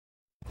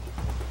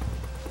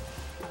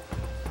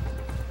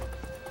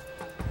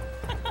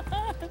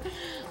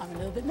I'm a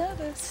little bit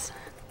nervous.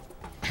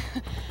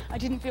 I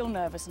didn't feel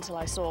nervous until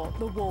I saw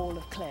the wall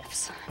of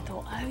cliffs. I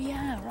thought, oh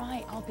yeah,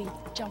 right, I'll be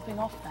jumping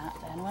off that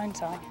then,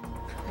 won't I?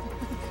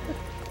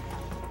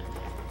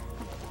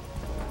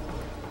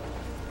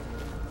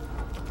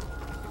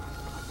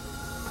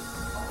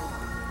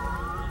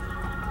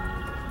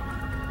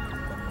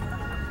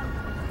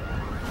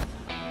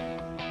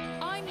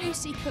 I'm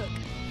Lucy Cook,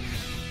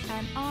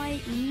 and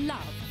I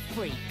love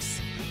freaks.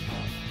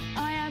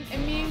 I am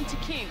immune to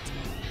cute.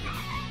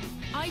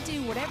 I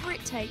do whatever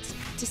it takes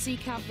to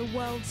seek out the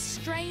world's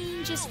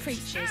strangest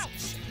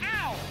creatures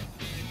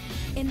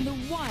in the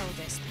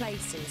wildest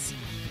places.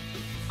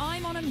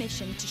 I'm on a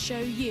mission to show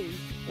you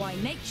why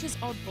nature's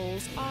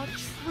oddballs are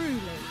truly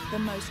the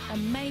most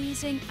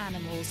amazing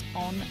animals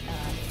on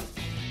Earth.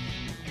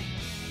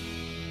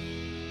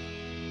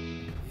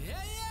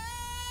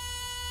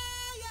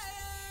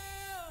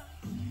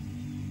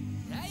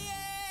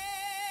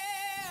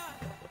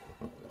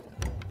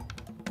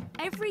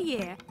 Every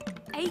year,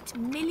 8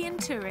 million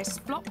tourists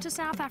flock to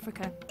South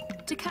Africa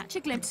to catch a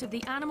glimpse of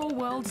the animal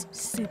world's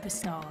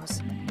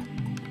superstars,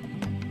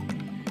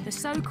 the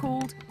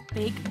so-called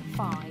Big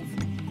Five.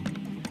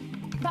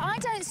 But I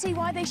don't see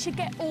why they should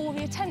get all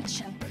the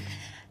attention.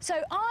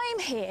 So I'm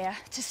here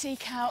to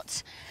seek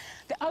out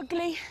the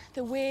ugly,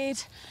 the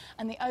weird,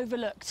 and the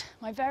overlooked.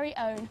 My very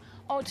own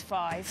Odd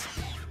Five.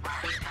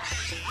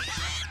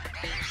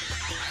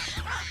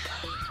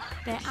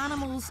 They're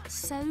animals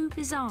so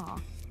bizarre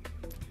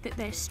that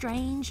their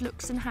strange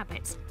looks and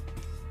habits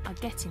are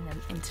getting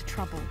them into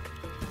trouble.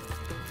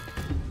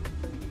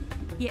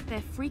 Yet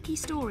their freaky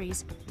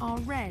stories are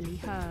rarely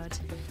heard.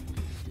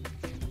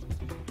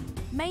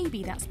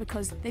 Maybe that's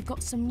because they've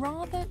got some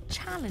rather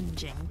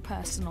challenging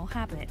personal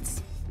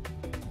habits.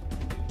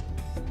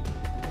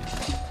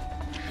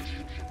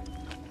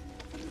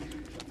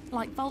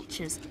 Like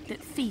vultures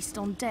that feast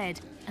on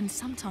dead and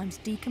sometimes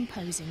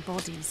decomposing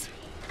bodies.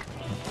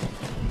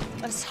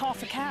 That's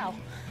half a cow.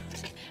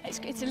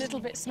 It's a little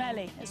bit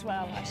smelly as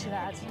well, I should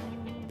add.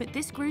 But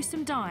this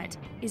gruesome diet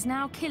is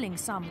now killing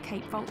some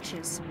Cape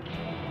vultures.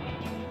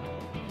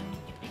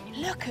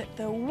 Look at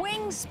the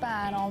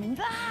wingspan on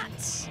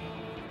that!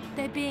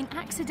 They're being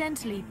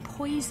accidentally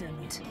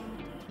poisoned.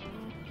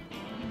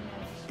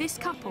 This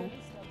couple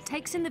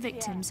takes in the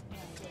victims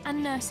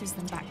and nurses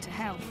them back to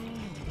health.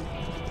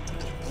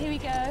 Here we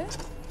go.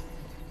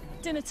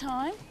 Dinner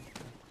time.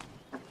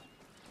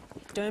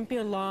 Don't be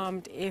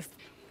alarmed if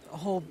a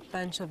whole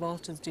bunch of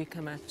vultures do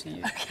come up to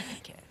you.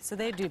 Okay. So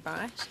they do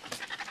bite.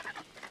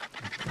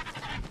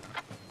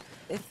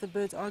 If the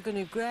birds are going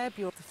to grab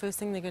you, the first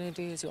thing they're going to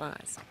do is your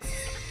eyes.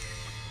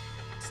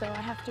 So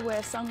I have to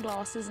wear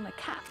sunglasses and a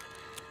cap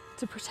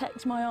to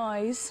protect my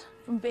eyes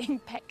from being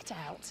pecked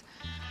out.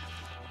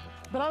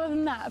 But other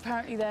than that,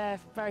 apparently they're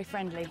very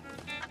friendly.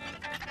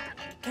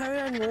 Carry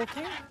on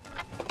walking.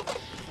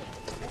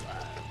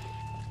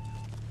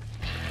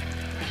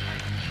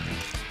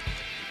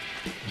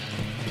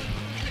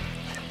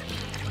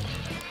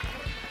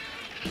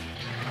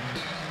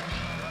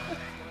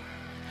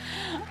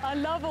 I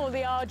love all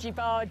the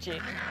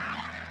argy-bargy.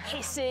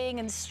 Hissing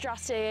and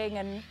strutting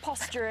and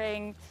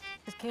posturing.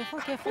 Just careful,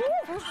 careful,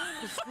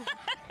 careful.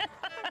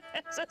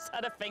 Just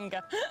had a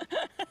finger.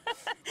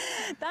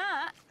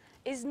 That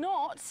is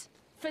not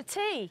for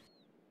tea.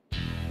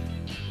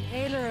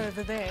 Ayla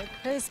over there,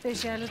 her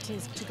speciality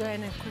is to go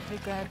in and quickly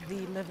grab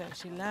the liver.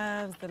 She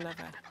loves the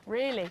liver.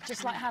 Really?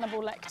 Just like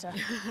Hannibal Lecter?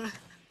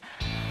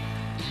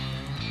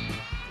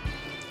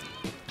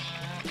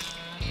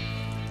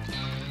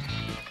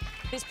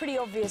 It's pretty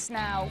obvious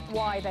now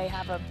why they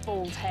have a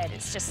bald head.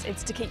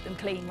 It's to keep them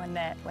clean when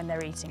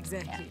they're eating.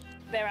 Exactly.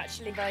 Yeah. They're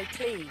actually very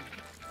clean.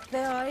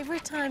 They are. Every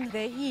time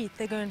they eat,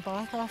 they go and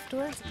bath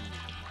afterwards.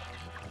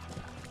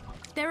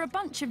 They're a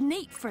bunch of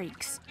neat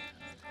freaks,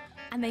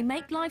 and they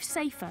make life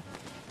safer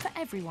for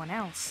everyone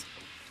else.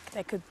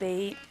 There could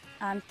be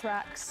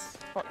anthrax,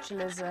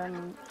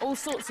 botulism, all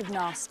sorts of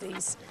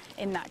nasties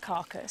in that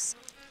carcass.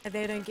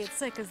 They don't get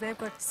sick because they've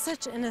got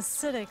such an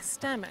acidic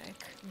stomach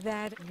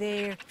that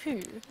their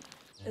poo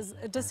is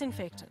a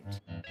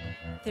disinfectant.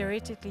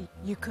 Theoretically,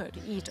 you could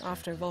eat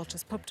after a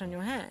vulture's pooped on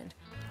your hand.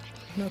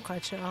 I'm not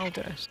quite sure I'll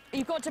do it.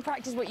 You've got to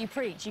practice what you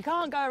preach. You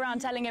can't go around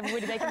telling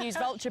everybody they can use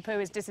vulture poo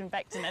as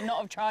disinfectant and not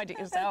have tried it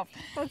yourself.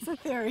 That's a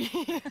theory.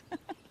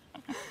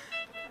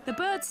 The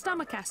bird's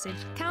stomach acid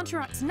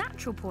counteracts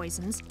natural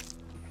poisons,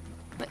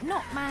 but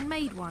not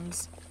man-made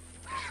ones.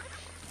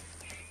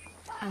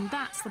 And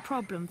that's the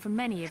problem for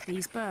many of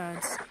these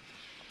birds.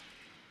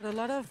 A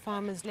lot of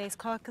farmers lace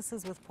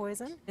carcasses with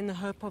poison in the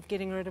hope of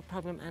getting rid of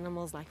problem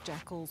animals like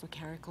jackals or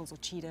caracals or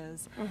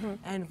cheetahs.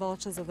 And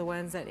vultures are the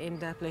ones that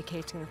end up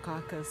locating the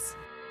carcass.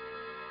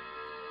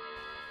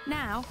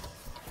 Now,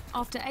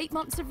 after 8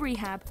 months of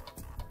rehab,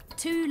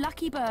 2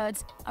 lucky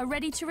birds are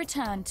ready to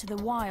return to the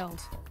wild.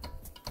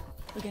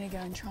 We're going to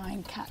go and try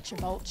and catch a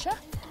vulture.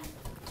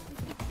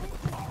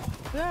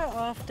 We're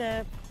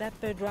after that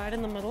bird right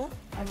in the middle,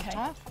 on the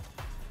top.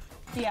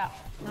 Yeah.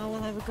 Now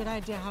we'll have a good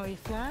idea how he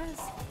flies.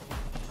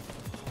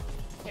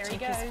 Here he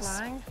Check his goes.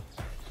 flying.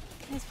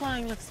 He's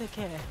flying, looks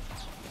okay.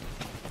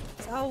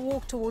 So I'll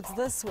walk towards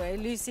this way.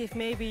 Lucy, if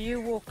maybe you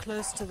walk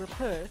close to the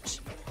perch.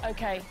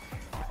 Okay.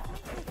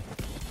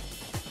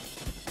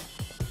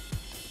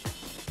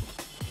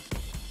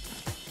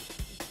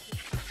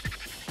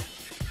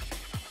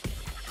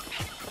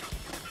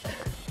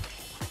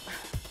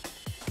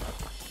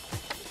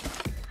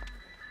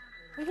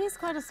 Well, he's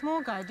quite a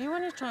small guy. Do you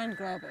want to try and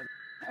grab him?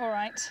 All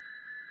right.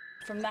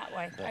 From that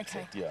way. That's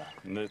okay. it, yeah.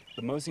 And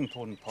the most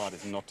important part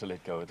is not to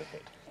let go of the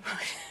head.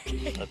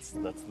 That's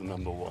the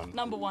number one.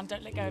 Number one,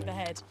 don't let go of the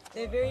head.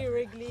 They're very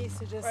wriggly,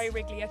 so just... Very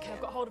wriggly. Okay,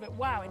 I've got hold of it.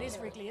 Wow, it is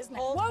wriggly, isn't it?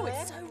 Hold Whoa, higher.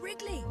 it's so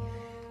wriggly.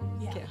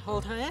 Yeah. Okay,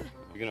 hold higher.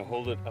 You're going to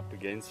hold it up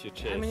against your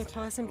chest. I'm going to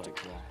clasp him like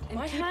that. And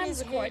My keep hands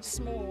his are quite head-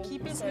 small,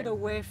 Keep his so- head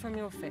away from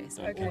your face.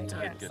 Don't, Okay, don't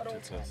yeah. get too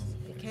close.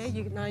 Okay,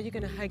 now you're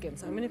going to hug him.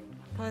 So I'm going to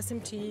pass him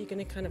to you. You're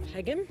going to kind of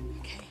hug him.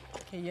 Okay.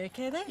 Okay, you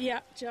okay there? Yeah,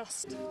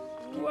 just.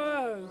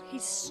 Whoa,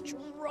 he's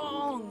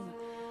strong.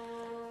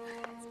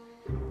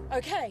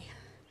 Okay.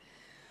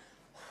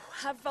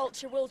 Have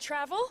Vulture will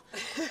travel.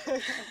 It's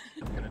going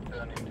to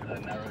turn into the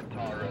narrow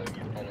tar road.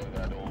 You follow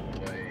that all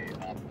the way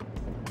up.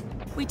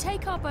 We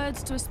take our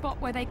birds to a spot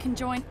where they can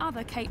join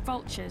other Cape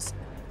vultures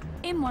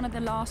in one of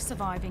the last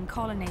surviving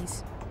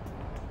colonies.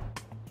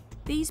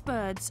 These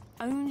birds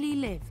only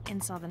live in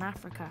southern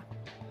Africa.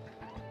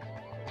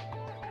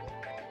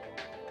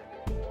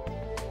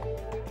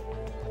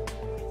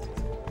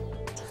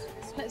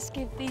 Let's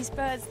give these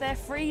birds their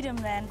freedom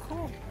then.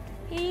 Cool.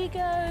 Here you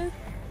go.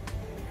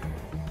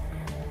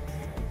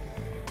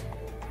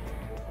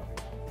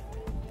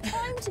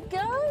 Time to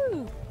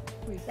go.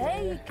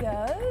 There you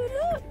go.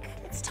 Look,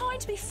 it's time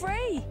to be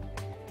free.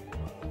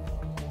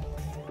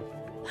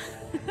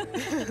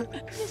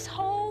 This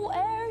whole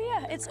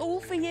area, it's all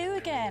for you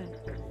again.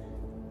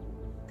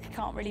 I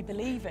can't really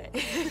believe it.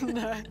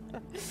 No.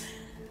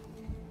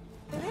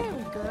 There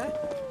we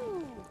go.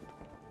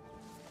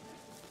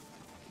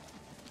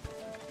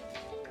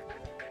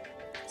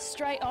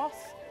 Straight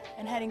off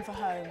and heading for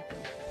home.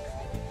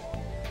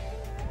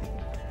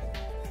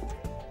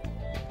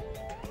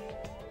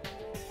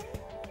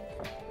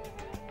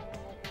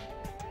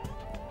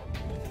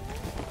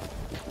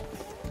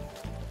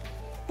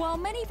 While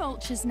many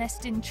vultures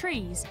nest in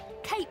trees,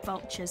 Cape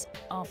vultures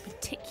are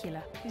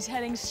particular. He's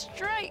heading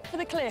straight for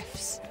the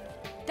cliffs.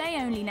 They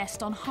only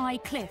nest on high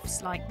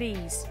cliffs like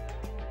these.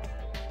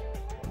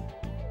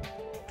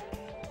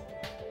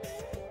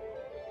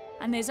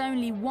 And there's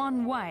only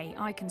one way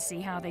I can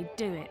see how they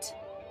do it.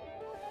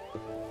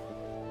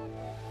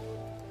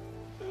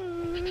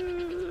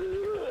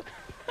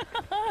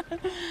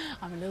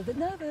 I'm a little bit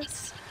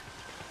nervous.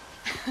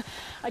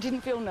 I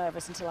didn't feel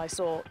nervous until I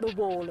saw the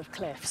wall of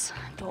cliffs.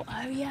 I thought,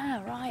 oh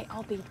yeah, right,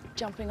 I'll be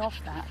jumping off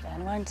that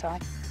then, won't I?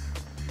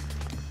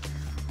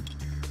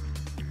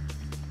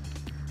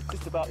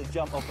 Just about to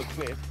jump off a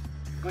cliff.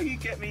 What you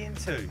get me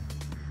into?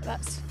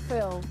 That's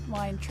Phil,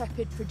 my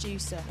intrepid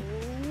producer.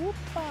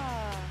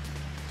 Whoopa!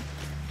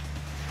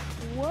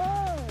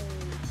 Whoa!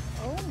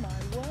 Oh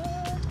my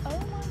word! Oh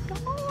my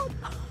God!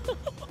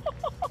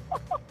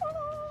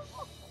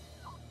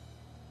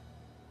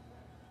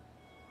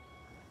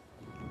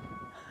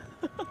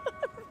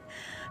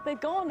 They're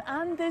gone,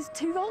 and there's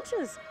two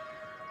vultures.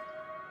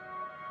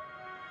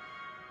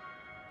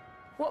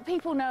 What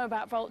people know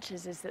about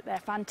vultures is that they're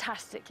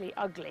fantastically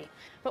ugly,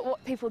 but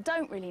what people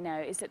don't really know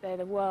is that they're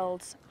the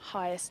world's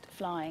highest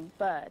flying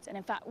bird. And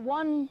in fact,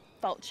 one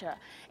vulture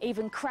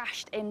even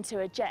crashed into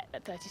a jet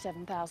at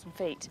 37,000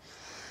 feet.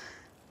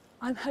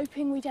 I'm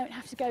hoping we don't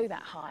have to go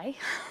that high.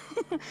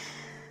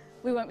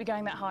 We won't be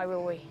going that high,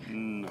 will we?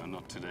 No,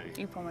 not today.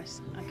 You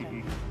promise?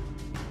 Okay.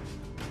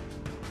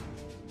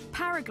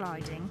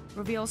 Paragliding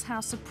reveals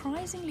how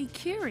surprisingly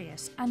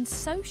curious and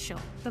social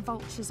the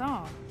vultures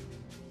are.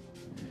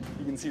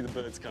 You can see the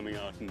birds coming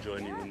out and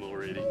joining them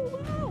already. Oh,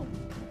 wow!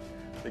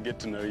 They get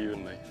to know you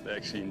and they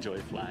actually enjoy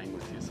flying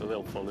with you, so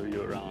they'll follow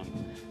you around.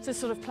 To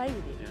sort of play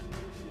with you.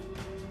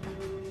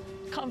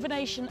 Yeah.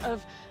 Combination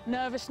of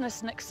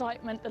nervousness and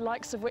excitement, the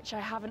likes of which I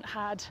haven't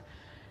had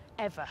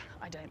ever,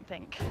 I don't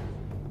think.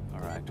 All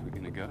right, we're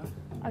gonna go,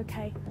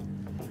 Okay.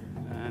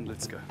 and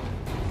let's go.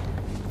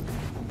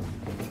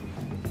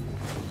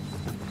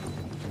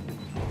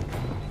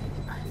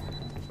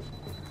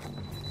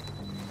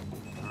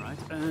 All right,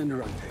 and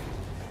rotate.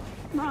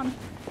 Run.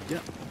 Yeah.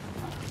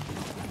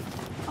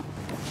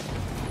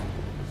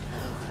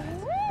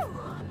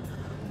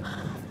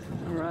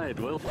 All right,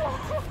 well,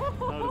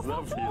 how does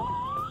that feel?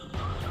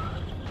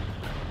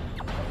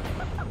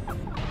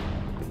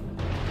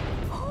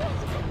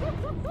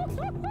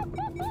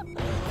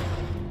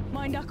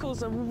 My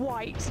knuckles are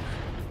white.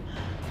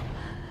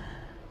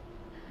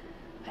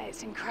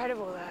 It's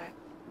incredible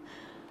though.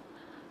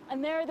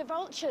 And there are the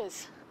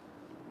vultures.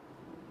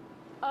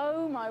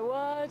 Oh my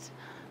word.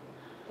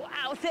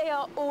 Wow, they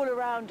are all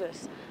around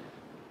us.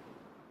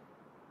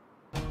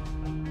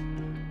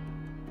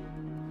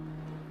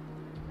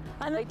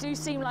 And they do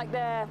seem like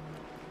they're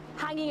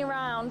hanging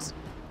around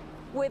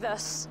with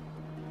us,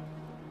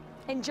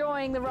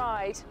 enjoying the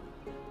ride.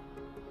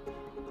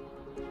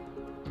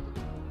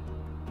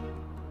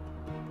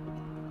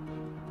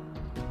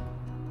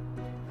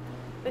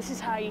 This is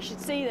how you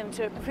should see them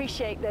to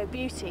appreciate their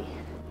beauty.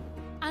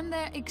 And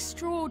their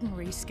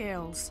extraordinary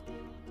skills.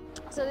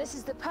 So this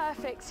is the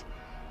perfect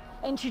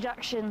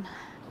introduction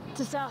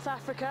to South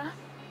Africa.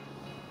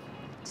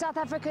 South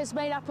Africa is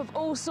made up of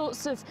all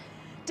sorts of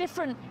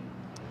different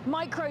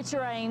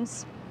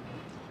micro-terrains,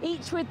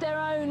 each with their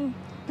own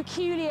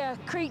peculiar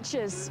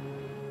creatures.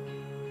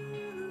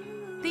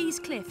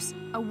 These cliffs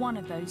are one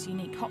of those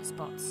unique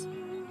hotspots.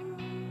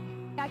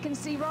 I can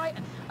see right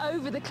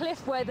over the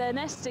cliff where they're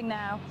nesting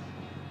now.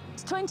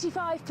 It's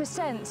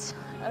 25%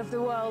 of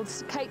the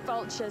world's Cape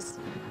vultures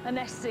are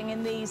nesting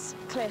in these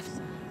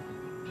cliffs.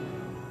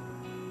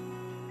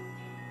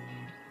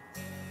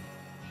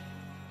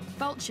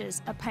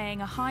 Vultures are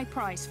paying a high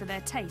price for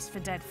their taste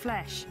for dead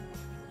flesh.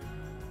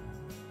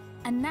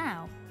 And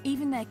now,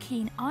 even their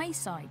keen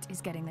eyesight is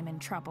getting them in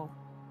trouble.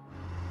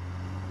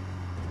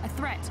 A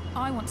threat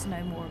I want to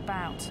know more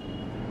about.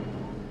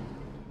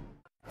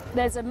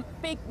 There's a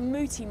big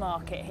muti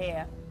market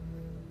here.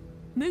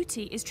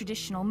 Muti is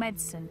traditional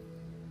medicine.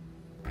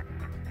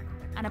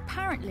 And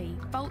apparently,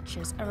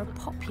 vultures are a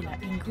popular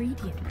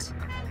ingredient.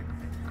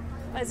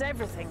 There's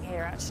everything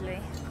here, actually.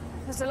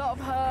 There's a lot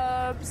of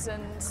herbs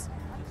and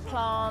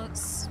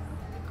plants,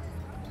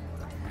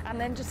 and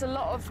then just a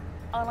lot of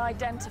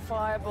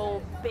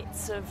unidentifiable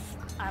bits of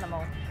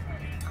animal.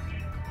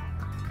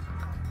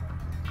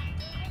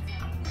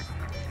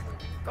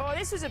 Oh,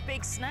 this was a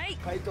big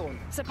snake. Python.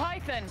 It's a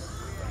python.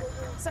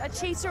 Is that a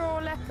cheetah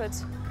or a leopard?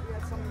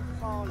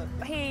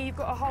 Here you've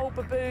got a whole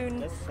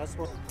baboon. That's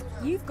what.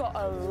 You've got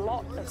a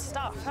lot of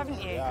stuff,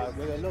 haven't you? Yeah,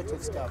 we have a lot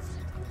of stuff.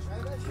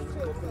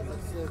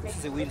 This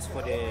is the wheels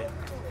for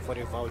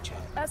the vulture.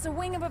 That's a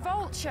wing of a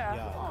vulture?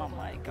 Yeah. Oh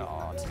my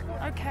God.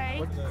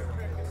 Okay.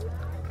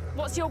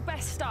 What's your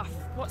best stuff?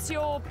 What's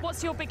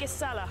your biggest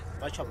seller?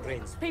 Vulture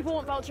brains. People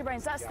want vulture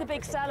brains. That's the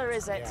big seller,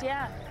 is it?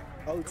 Yeah.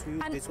 How to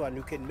use And- this one?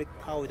 You can make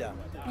powder.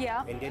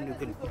 Yeah. And then you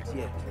can put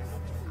here.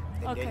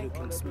 And Okay. then you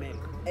can smell.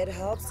 It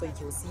helps so you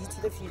can see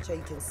to the future,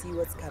 you can see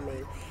what's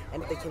coming,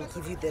 and they can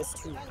give you this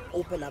to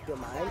open up your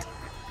mind.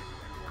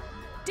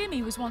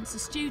 Dimi was once a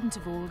student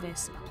of all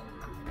this,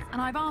 and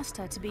I've asked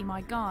her to be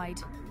my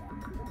guide.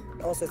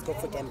 Also, it's good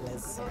for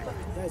gamblers.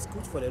 Yeah, it's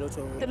good for the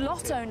lotto. The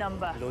lotto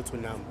number. Lotto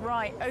number.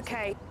 Right,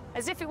 okay.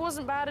 As if it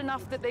wasn't bad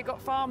enough that they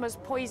got farmers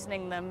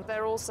poisoning them,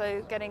 they're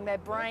also getting their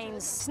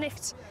brains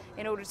sniffed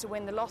in order to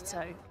win the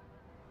lotto.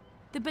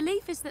 The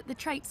belief is that the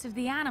traits of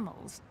the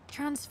animals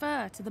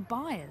transfer to the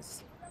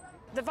buyers.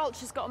 The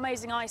vulture's got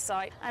amazing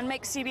eyesight and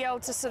makes you be able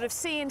to sort of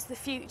see into the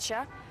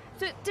future.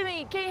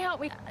 Dimi, can you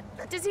help me?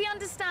 Does he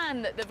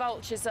understand that the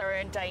vultures are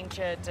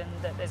endangered and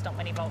that there's not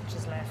many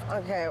vultures left?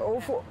 Okay,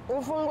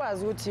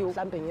 ufungwazi ukuthi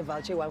mhlambe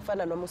ngevulture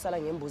wangifana noma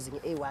usala ngembuzi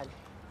nge-A1.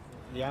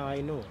 Yeah,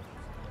 I know.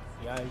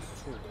 Yeah,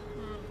 it's true.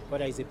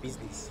 But it's a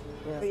business.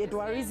 Yeah. It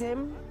worries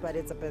him, but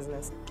it's a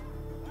business.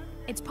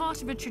 It's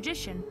part of a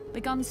tradition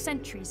begun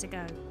centuries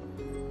ago,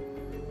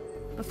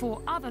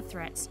 before other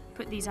threats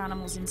put these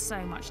animals in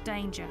so much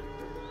danger.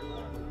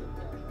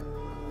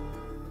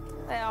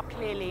 There are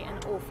clearly an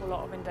awful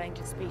lot of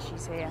endangered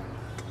species here.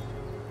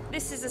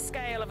 This is a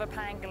scale of a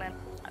pangolin.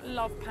 I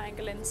love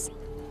pangolins.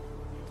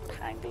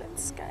 Pangolin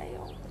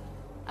scale.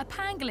 A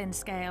pangolin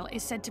scale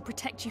is said to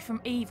protect you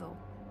from evil,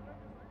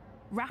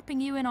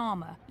 wrapping you in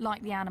armour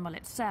like the animal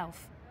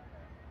itself.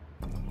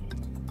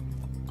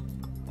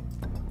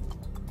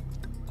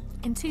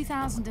 In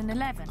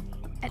 2011,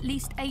 at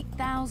least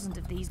 8,000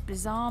 of these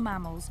bizarre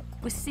mammals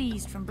were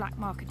seized from black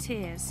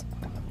marketeers.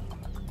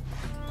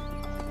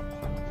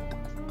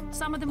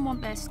 Some of them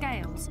want their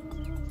scales,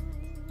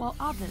 while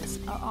others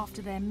are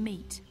after their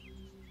meat.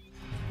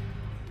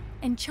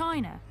 In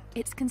China,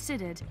 it's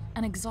considered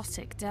an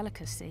exotic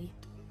delicacy.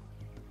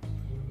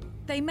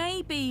 They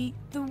may be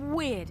the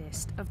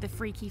weirdest of the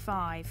Freaky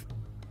Five,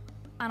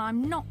 and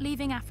I'm not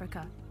leaving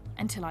Africa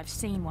until I've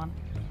seen one.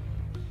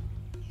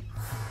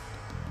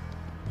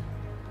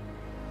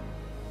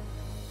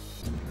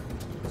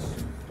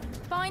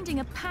 Finding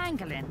a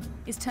pangolin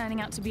is turning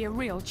out to be a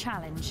real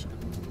challenge.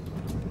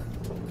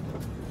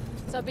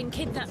 So I've been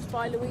kidnapped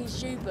by Louise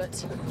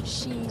Joubert.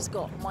 She's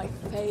got my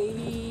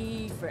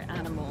favourite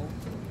animal.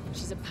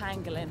 She's a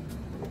pangolin,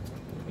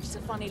 which is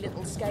a funny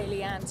little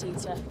scaly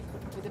anteater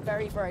with a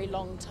very, very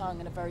long tongue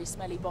and a very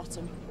smelly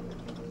bottom.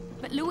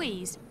 But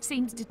Louise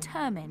seems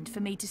determined for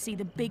me to see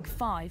the big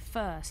five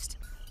first.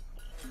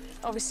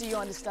 Obviously, you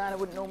understand I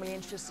wouldn't normally be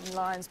interested in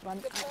lions, but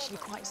I'm actually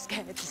quite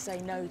scared to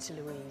say no to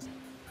Louise.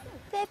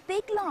 They're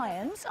big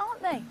lions,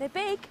 aren't they? They're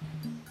big.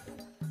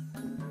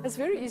 It's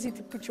very easy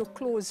to put your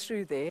claws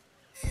through there.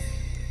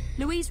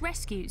 Louise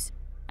rescues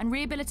and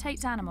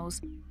rehabilitates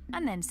animals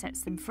and then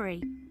sets them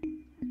free.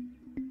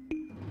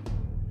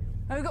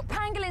 And we've got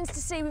pangolins to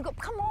see.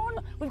 Come on,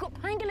 we've got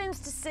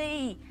pangolins to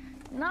see.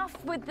 Enough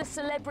with the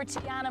celebrity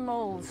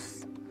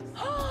animals.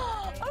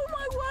 Oh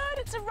my word,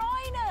 it's a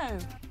rhino.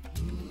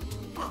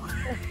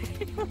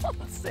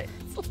 What's it?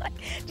 It's like,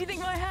 do you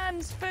think my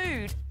hand's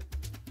food?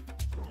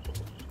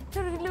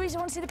 Louise, I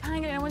want to see the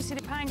pangolin. I want to see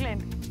the pangolin.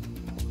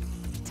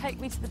 Take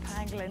me to the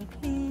pangolin,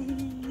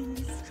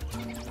 please.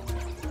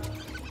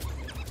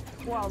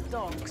 wild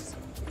dogs.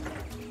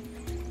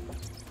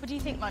 What do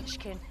you think,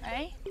 Munchkin,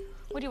 eh?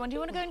 What do you want? Do you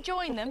want to go and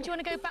join them? Do you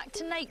want to go back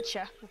to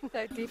nature?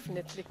 No,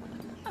 definitely.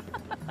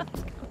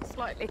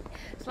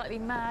 Slightly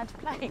mad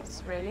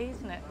place, really,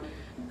 isn't it?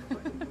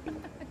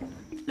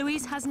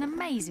 Louise has an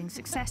amazing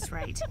success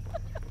rate.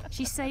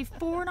 She's saved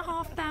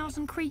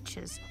 4,500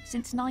 creatures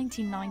since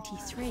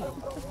 1993.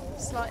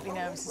 Slightly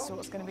nervous as to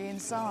what's going to be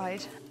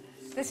inside.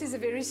 This is a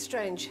very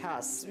strange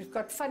house. We've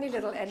got funny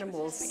little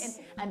animals.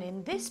 And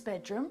in this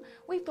bedroom,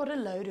 we've got a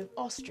load of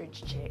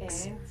ostrich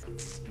chicks. Now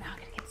I'm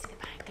going to get to the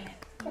pangolin.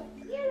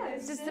 Hello,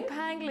 This is the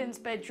pangolin's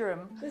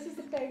bedroom. This is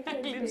the penguin's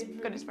Pangolin's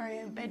bedroom. got his very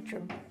own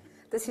bedroom.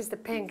 This is the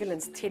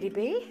pangolin's teddy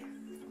bear.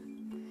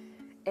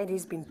 And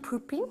he's been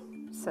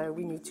pooping, so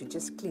we need to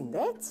just clean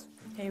that.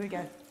 Here we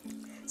go.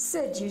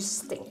 Sid, you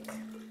stink.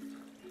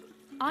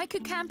 I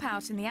could camp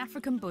out in the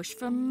African bush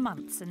for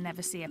months and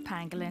never see a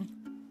pangolin.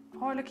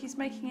 Oh, look, he's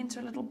making into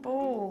a little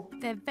ball.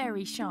 They're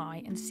very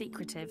shy and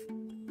secretive.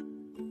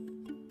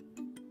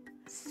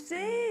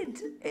 Sid,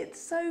 it's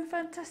so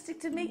fantastic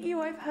to meet you.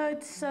 I've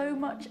heard so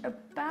much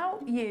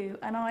about you,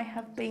 and I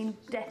have been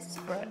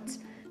desperate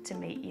to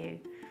meet you.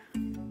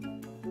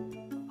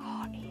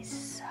 Oh,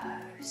 he's so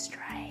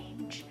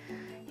strange.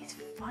 His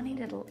funny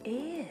little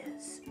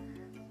ears.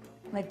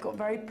 They've got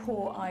very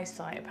poor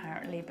eyesight,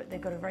 apparently, but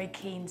they've got a very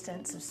keen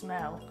sense of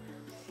smell.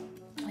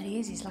 And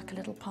he's like a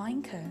little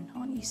pine cone,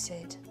 aren't you,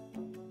 Sid?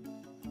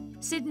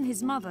 Sid and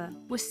his mother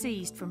were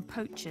seized from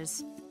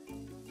poachers.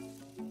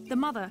 The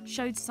mother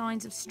showed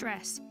signs of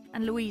stress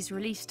and Louise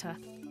released her.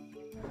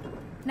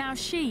 Now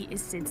she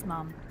is Sid's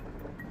mum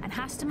and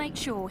has to make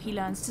sure he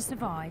learns to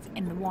survive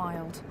in the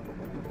wild.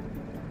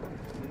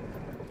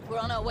 We're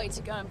on our way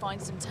to go and find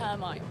some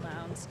termite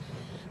mounds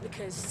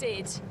because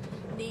Sid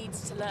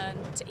needs to learn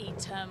to eat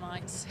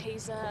termites.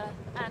 He's an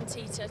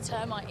anteater,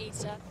 termite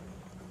eater.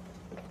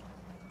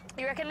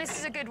 You reckon this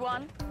is a good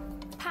one?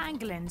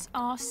 Pangolins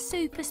are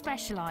super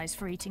specialised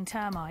for eating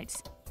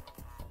termites,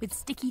 with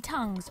sticky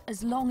tongues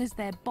as long as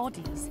their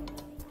bodies,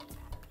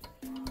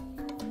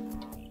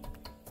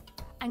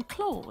 and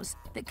claws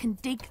that can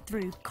dig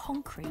through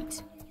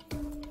concrete.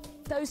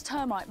 Those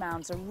termite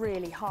mounds are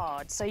really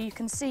hard, so you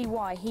can see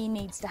why he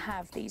needs to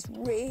have these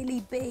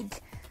really big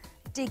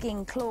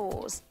digging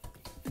claws.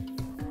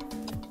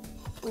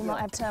 We might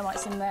have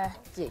termites in there.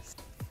 Yes.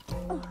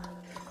 Oh.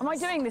 Am I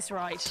doing this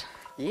right?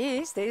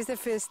 Yes, there's the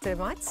first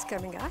termites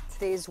coming out.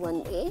 There's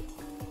one there.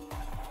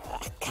 Oh,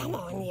 come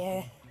on,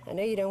 yeah. I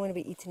know you don't want to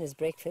be eating his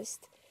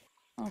breakfast.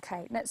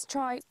 Okay, let's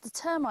try the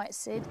termite,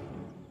 Sid.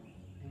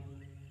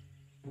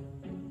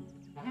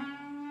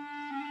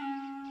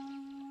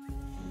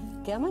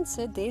 Come on,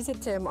 Sid, there's a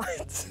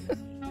termite.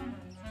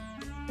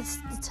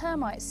 The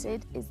termite,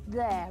 Sid, is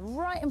there,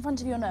 right in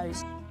front of your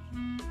nose.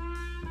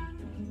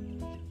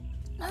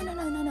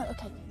 No,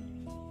 okay.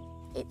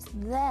 It's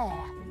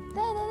there.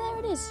 There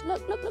it is.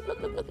 Look. Look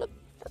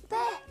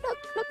there.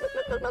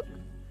 Look.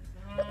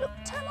 Look,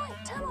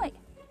 termite.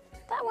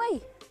 That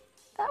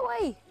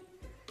way.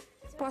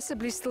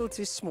 Possibly still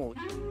too small.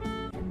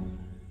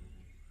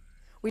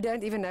 We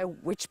don't even know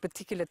which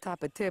particular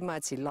type of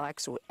termites he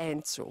likes, or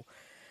ants, or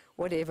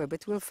whatever,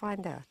 but we'll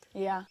find out.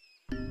 Yeah.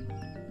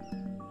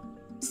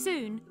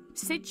 Soon,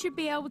 Sid should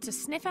be able to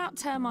sniff out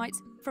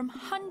termites from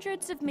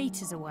hundreds of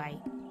metres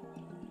away.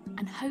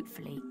 And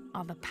hopefully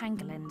other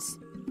pangolins.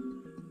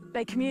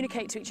 They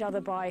communicate to each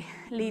other by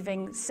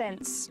leaving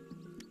scents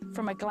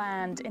from a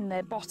gland in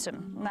their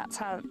bottom. And that's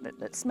how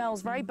it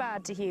smells very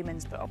bad to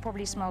humans, but it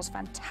probably smells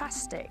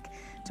fantastic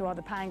to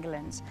other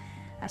pangolins.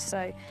 And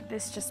so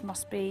this just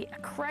must be a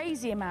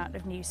crazy amount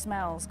of new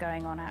smells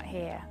going on out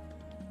here.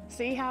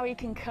 See how he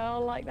can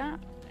curl like that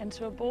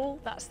into a ball?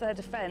 That's their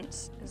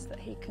defense, is that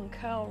he can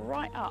curl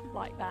right up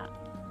like that.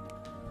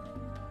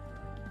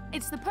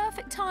 It's the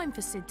perfect time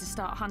for Sid to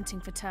start hunting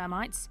for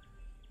termites.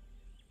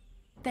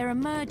 They're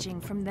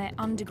emerging from their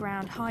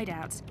underground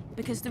hideouts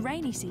because the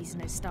rainy season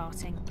is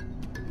starting.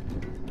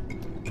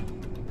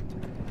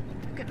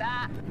 Look at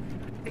that,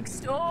 big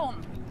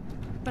storm.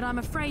 But I'm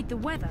afraid the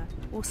weather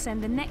will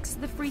send the next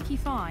of the Freaky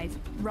Five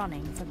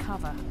running for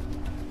cover.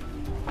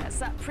 That's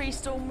that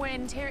pre-storm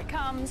wind, here it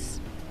comes.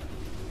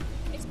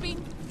 It's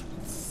been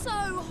so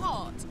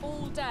hot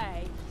all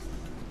day,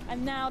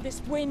 and now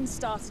this wind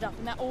started up,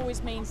 and that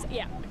always means,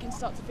 yeah, I can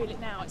start to feel it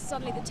now. It's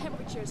suddenly the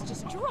temperature has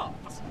just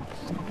dropped.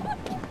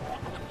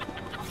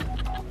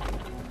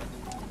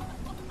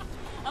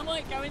 I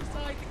might go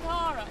inside the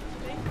car,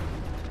 actually.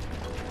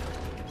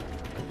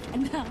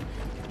 And now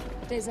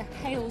there's a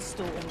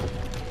hailstorm.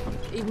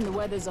 Even the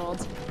weather's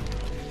odd.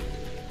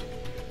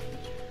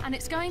 And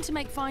it's going to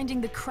make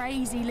finding the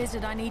crazy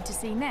lizard I need to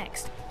see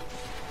next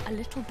a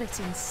little bit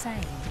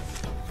insane.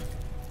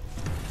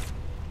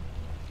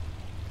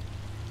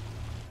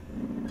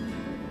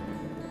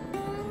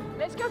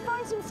 Let's go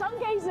find some sun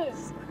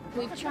gazers.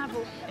 We've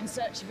travelled in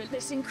search of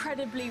this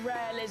incredibly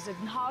rare lizard,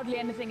 and hardly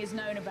anything is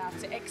known about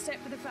it,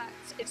 except for the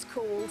fact it's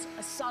called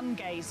a sun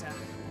gazer.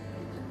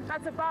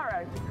 That's a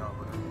burrow.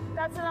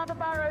 That's another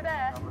burrow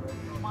there.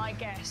 My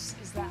guess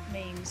is that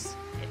means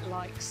it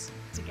likes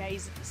to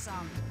gaze at the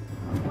sun.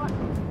 What?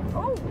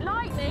 Oh,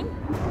 lightning!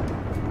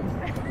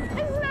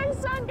 There's no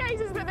sun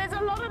gazers, but there's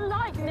a lot of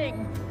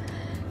lightning.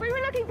 If we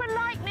were looking for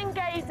lightning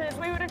gazers,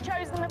 we would have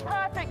chosen the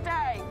perfect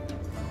day.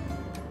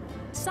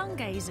 Sun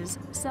gazers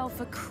sell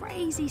for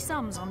crazy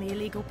sums on the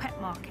illegal pet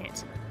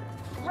market.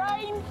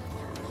 Rain!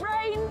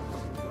 Rain!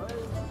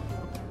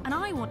 And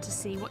I want to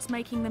see what's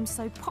making them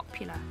so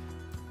popular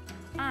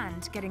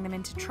and getting them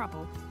into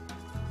trouble.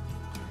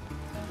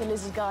 The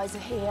lizard guys are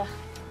here.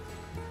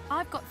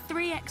 I've got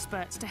 3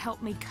 experts to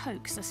help me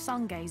coax a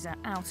sun gazer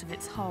out of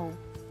its hole.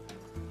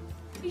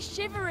 He's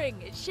shivering.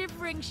 It's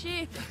shivering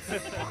sheep.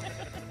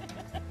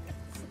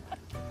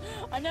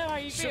 I know how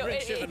you feel.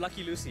 Shivering,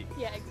 Lucky Lucy.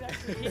 Yeah,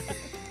 exactly.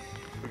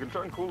 We can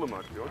try and call them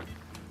out, if you want.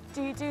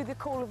 Do you do the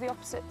call of the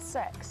opposite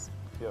sex?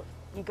 Yeah.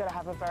 You've got to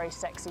have a very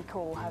sexy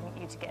call, haven't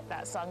you, to get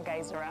that sun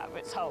gazer out of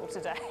its hole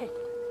today?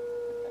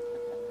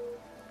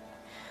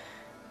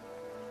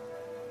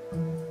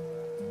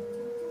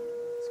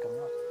 It's coming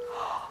out.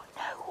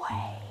 No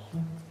way.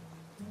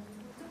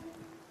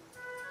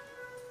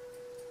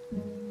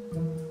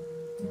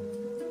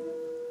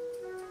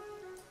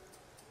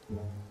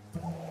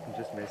 I'm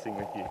just messing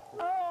with you.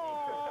 Oh,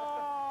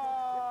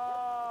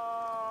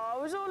 I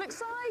was all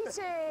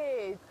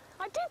excited.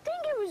 I did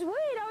think it was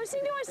weird. I was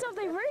thinking to myself,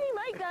 they really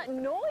make that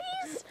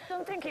noise?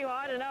 I'm thinking, well,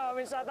 I don't know, I'm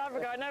in South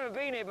Africa, I've never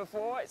been here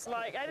before. It's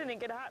like anything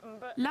could happen,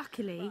 but...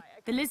 Luckily,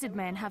 the lizard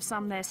men have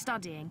some they're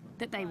studying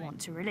that they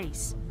want to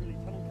release.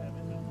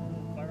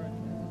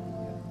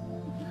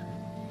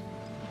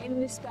 In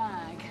this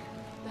bag,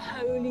 the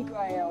Holy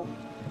Grail,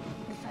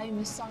 the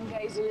famous sun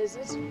gazer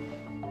lizard.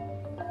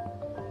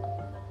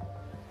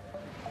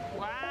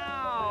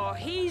 Wow,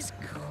 he's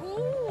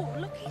cool.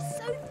 Look, he's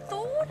so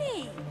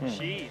thorny.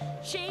 She.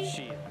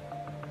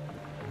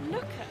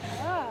 Look at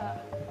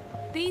her.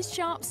 These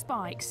sharp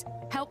spikes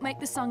help make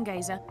the sun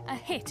gazer a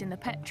hit in the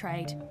pet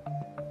trade.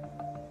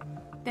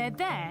 They're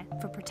there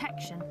for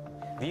protection.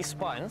 These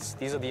spines,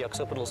 these are the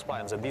occipital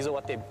spines, and these are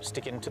what they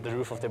stick into the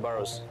roof of their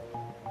burrows,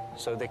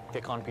 so they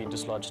can't be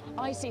dislodged.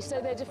 I see, so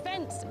their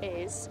defense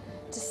is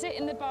to sit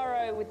in the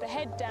burrow with the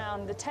head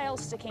down, the tail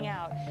sticking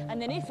out,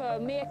 and then if a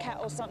meerkat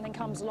or something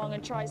comes along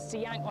and tries to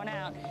yank one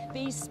out,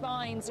 these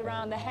spines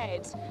around the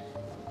head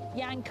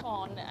yank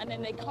on, and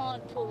then they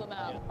can't pull them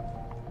out.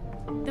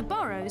 The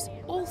burrow's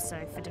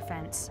also for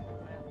defence.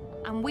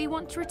 And we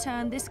want to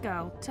return this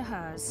girl to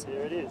hers.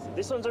 There it is.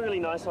 This one's a really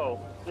nice hole.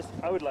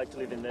 I would like to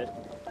live in there.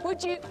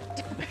 Would you?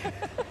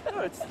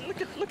 No,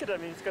 look at it. I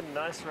mean, it's got a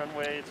nice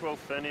runway. It's well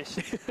furnished.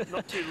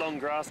 Not too long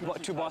grass.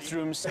 What, 2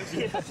 bathrooms?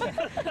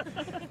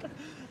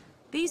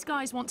 These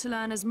guys want to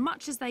learn as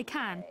much as they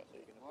can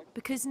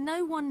because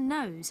no one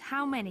knows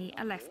how many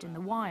are left in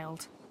the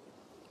wild.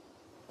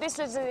 This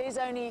lizard is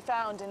only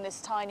found in this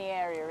tiny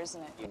area,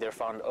 isn't it? They're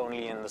found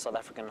only in the South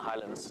African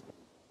highlands.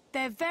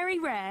 They're very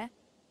rare.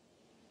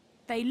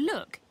 They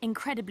look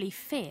incredibly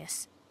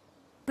fierce,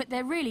 but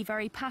they're really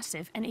very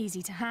passive and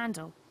easy to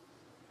handle.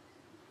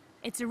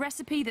 It's a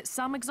recipe that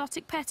some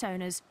exotic pet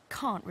owners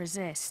can't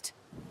resist.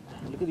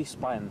 Look at these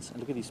spines and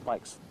look at these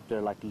spikes. They're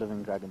like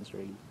living dragons,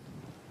 really.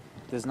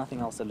 There's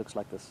nothing else that looks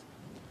like this.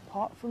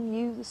 Apart from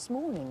you this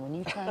morning when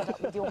you turned up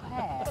with your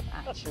hair,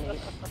 actually.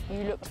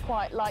 You looked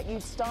quite like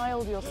you'd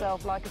styled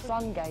yourself like a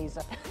sun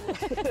gazer.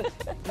 You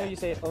know, you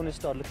say owners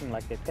start looking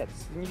like their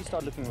pets. Then you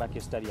start looking like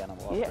your study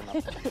animal. Yeah.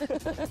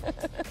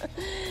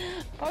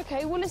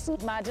 OK, well, listen,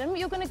 madam,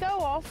 you're going to go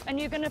off and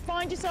you're going to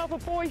find yourself a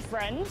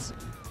boyfriend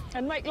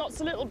and make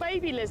lots of little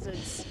baby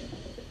lizards.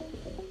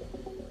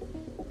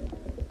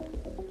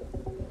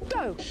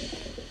 Go!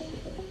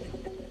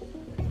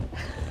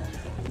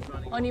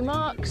 On your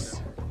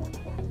marks.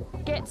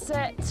 Get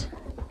set.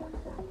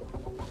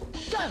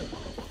 Go!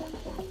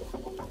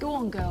 Go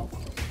on, girl.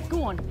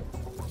 Go on.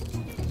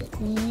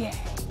 Yeah.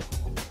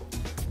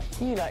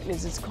 You like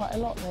lizards quite a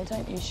lot though,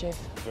 don't you, Shiv?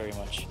 Very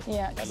much.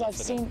 Yeah, because I've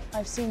seen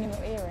your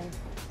earring.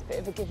 It's a bit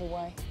of a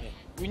giveaway. Yeah.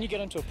 When you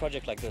get into a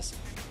project like this,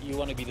 you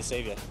want to be the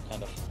saviour,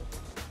 kind of.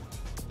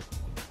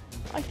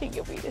 I think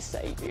you'll be the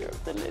saviour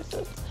of the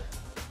lizards.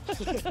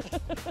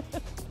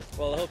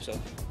 Well, I hope so.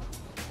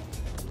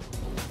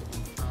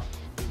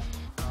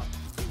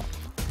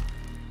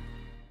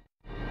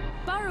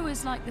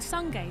 Burrowers like the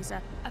sun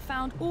gazer are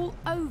found all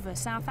over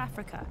South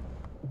Africa,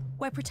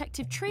 where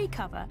protective tree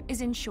cover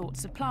is in short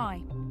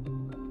supply.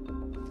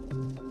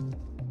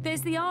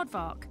 There's the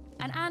aardvark,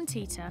 an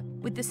anteater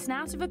with the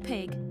snout of a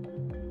pig,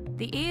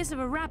 the ears of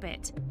a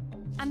rabbit,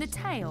 and the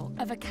tail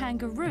of a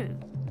kangaroo.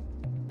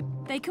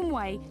 They can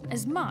weigh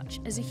as much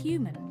as a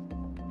human.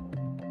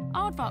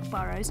 Aardvark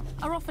burrows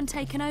are often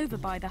taken over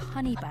by the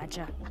honey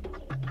badger.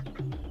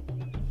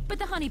 But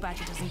the honey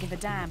badger doesn't give a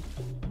damn.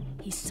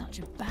 He's such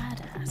a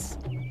badass.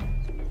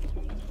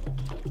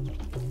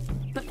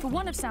 But for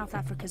one of South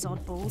Africa's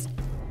oddballs,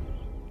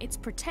 its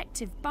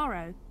protective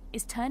burrow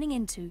is turning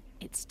into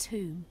its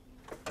tomb.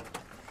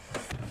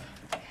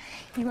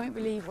 You won't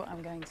believe what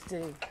I'm going to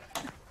do.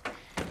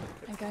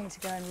 I'm going to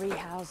go and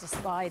rehouse a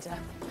spider.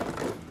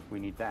 We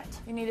need that.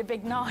 You need a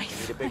big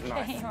knife. We need a big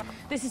knife.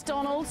 This is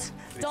Donald.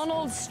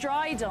 Donald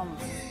Stridon.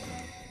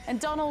 And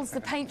Donald's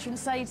the patron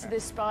saint of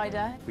this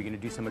spider. We're going to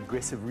do some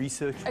aggressive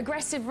research.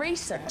 Aggressive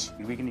research?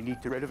 We're going to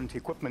need the relevant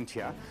equipment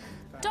here.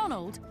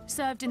 Donald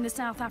served in the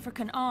South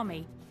African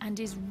Army and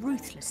is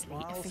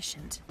ruthlessly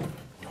efficient. You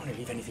don't want to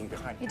leave anything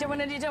behind. You don't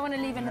want to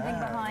leave anything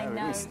behind,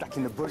 no. We're stuck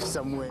in the bush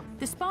somewhere.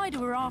 The spider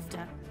we're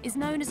after is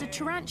known as a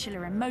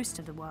tarantula in most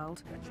of the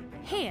world.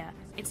 Here,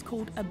 it's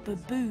called a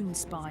baboon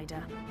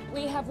spider.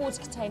 We have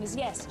water containers,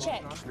 yes,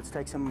 check. Let's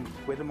take some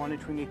weather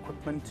monitoring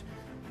equipment.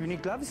 Do you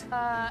need gloves?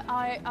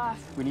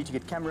 We need to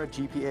get camera,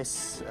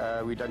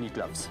 GPS. We don't need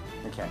gloves.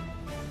 Okay.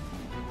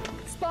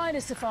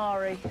 Spider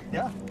safari.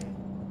 Yeah.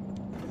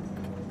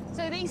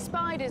 So these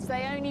spiders,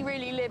 they only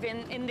really live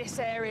in this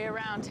area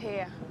around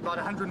here. About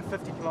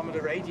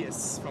 150-kilometer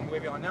radius from where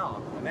we are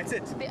now, and that's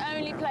it. The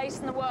only place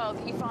in the world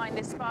that you find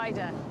this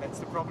spider. That's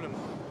the problem.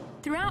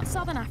 Throughout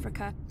southern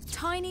Africa,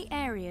 tiny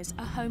areas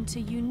are home to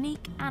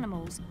unique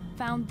animals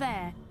found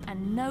there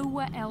and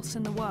nowhere else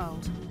in the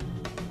world.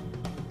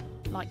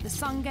 Like the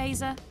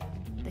sungazer,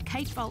 the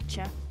Cape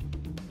vulture,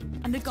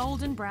 and the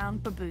golden brown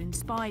baboon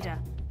spider.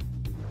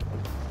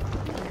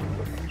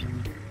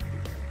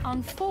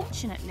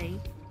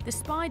 Unfortunately, the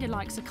spider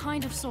likes a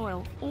kind of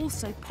soil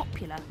also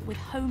popular with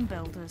home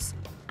builders,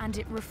 and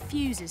it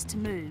refuses to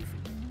move,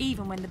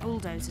 even when the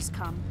bulldozers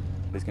come.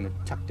 It's going to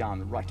tuck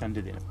down right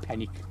under there,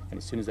 panic, and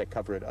as soon as they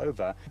cover it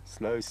over,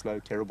 slow,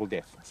 terrible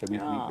death. So we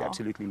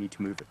absolutely need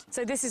to move it.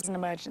 So this is an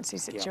emergency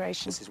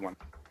situation? Yeah, this is one.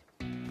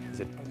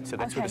 So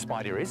that's where the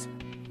spider is.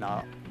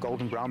 Now,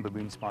 golden brown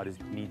baboon spiders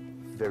need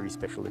very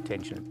special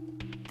attention.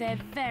 They're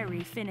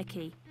very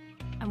finicky,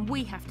 and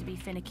we have to be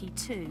finicky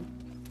too.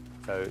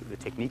 So the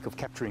technique of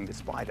capturing the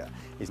spider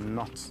is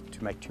not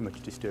to make too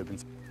much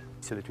disturbance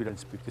so that we don't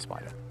spook the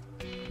spider.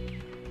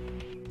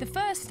 The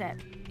first step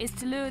is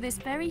to lure this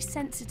very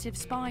sensitive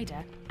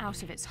spider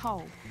out of its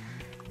hole.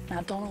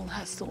 Now, Donald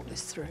has thought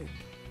this through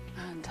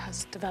and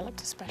has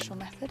developed a special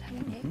method,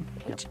 haven't you?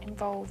 Which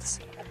involves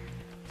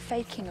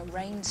faking a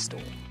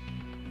rainstorm.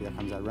 Here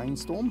comes our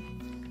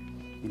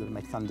rainstorm. You've got to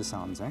make thunder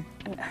sounds, eh?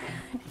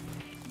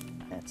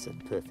 That's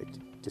it, perfect.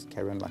 Just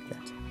carry on like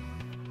that.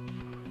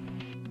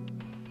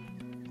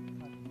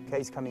 Okay,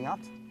 he's coming out.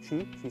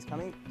 She's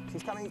coming.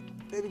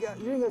 There we go.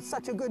 You're doing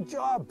such a good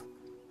job.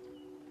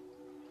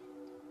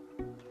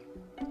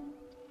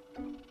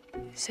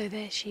 So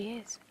there she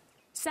is.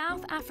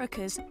 South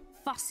Africa's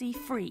fussy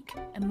freak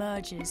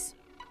emerges.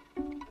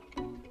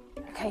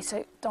 Okay,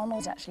 so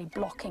Donald's actually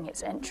blocking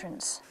its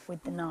entrance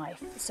with the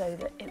knife so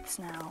that it's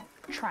now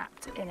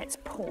trapped in its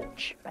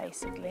porch,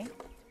 basically.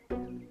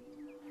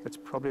 It's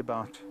probably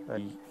about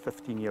a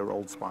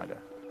 15-year-old spider.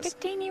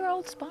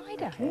 15-year-old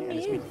spider? Who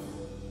knew?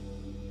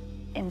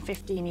 In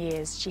 15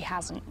 years, she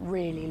hasn't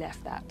really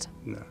left that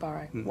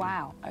burrow.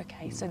 Wow,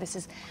 okay, so this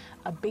is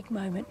a big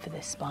moment for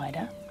this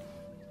spider.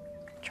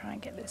 Try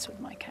and get this with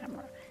my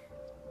camera.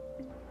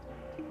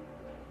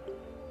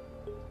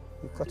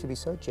 You've got to be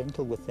so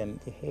gentle with them.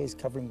 The hair is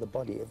covering the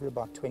body. Every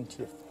about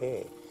 20th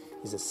hair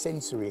is a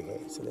sensory hair,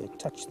 so they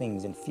touch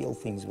things and feel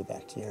things with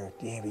that here.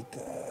 There we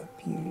go,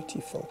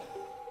 beautiful.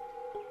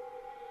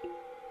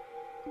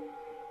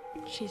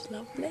 She's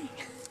lovely.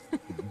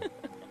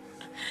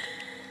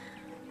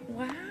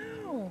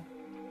 Wow.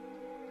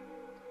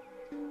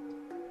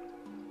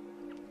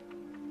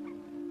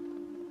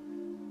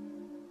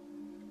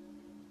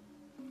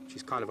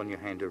 She's kind of on your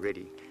hand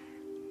already.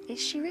 Is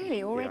she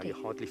really already? Yeah,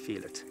 you hardly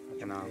feel it.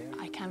 You know.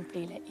 I can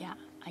feel it, yeah.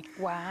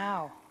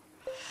 Wow.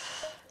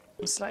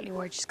 I'm slightly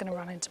worried she's going to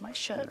run into my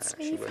shirt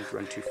sleeve. She won't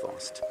run too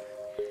fast.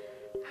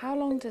 How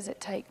long does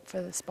it take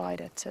for the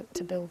spider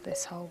to build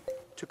this hole?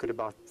 Took it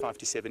about 5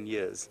 to 7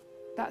 years.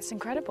 That's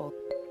incredible.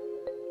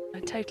 I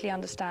totally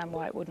understand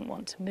why it wouldn't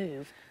want to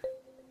move.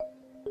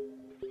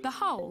 The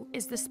hole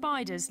is the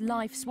spider's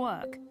life's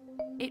work.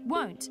 It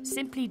won't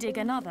simply dig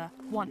another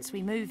once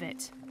we move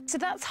it. So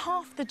that's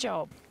half the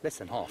job? Less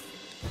than half.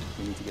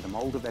 We need to get a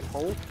mould of that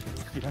hole.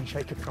 If you don't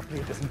shake it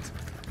properly, it doesn't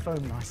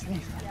foam nicely.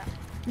 Yeah.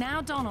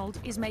 Now Donald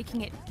is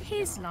making it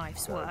his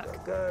life's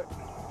work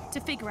to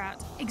figure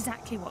out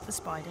exactly what the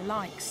spider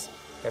likes.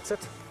 That's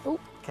it. Ooh.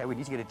 Okay, we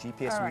need to get a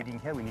GPS reading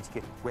here. We need to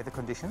get weather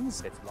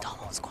conditions.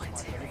 Donald's quite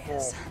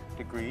serious. 24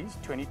 degrees,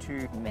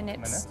 22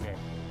 minutes. Yeah.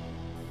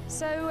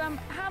 So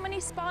how many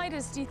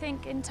spiders do you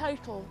think in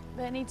total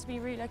there need to be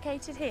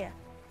relocated here?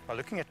 Well,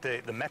 looking at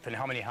the map and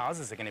how many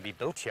houses are going to be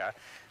built here,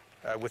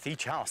 with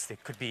each house there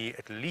could be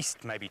at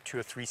least maybe 2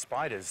 or 3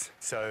 spiders.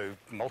 So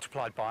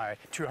multiplied by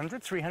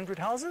 200, 300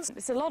 houses.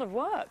 It's a lot of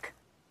work.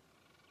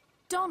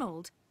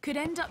 Donald could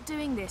end up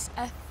doing this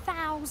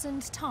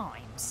 1,000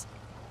 times.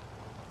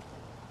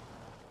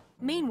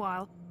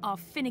 Meanwhile, our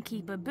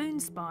finicky baboon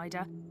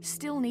spider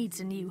still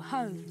needs a new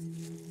home.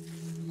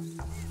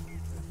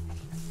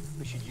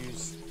 We should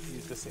use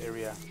this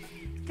area.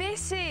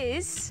 This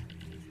is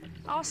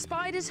our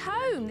spider's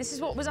home. This is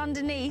what was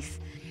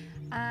underneath.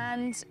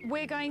 And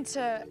we're going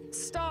to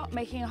start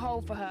making a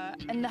hole for her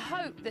in the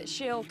hope that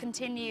she'll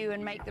continue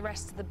and make the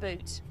rest of the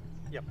boot.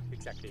 Yep,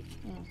 exactly.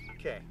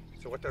 Okay,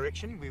 So what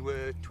direction? We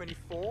were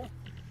 24. What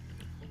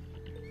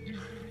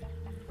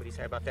do you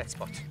say about that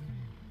spot?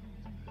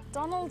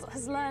 Donald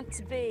has learnt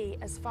to be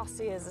as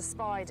fussy as a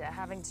spider,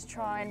 having to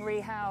try and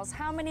rehouse.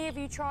 How many have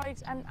you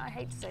tried? And I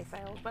hate to say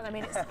failed, but I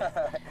mean it's...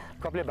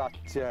 Probably about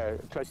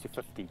close to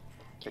 50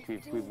 that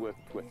we've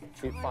worked with.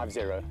 50,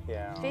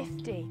 yeah.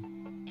 50.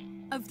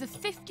 Of the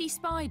 50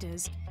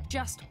 spiders,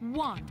 just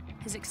one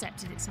has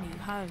accepted its new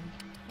home.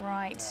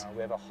 Right.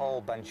 We have a whole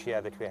bunch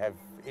here that we have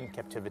in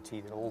captivity.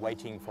 They're all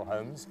waiting for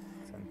homes.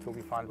 So until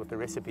we find what the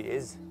recipe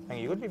is. And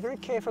you've got to be very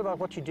careful about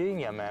what you're doing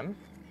here, ma'am.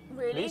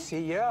 Really? Lucy,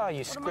 yeah,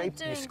 you're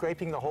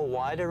scraping the hole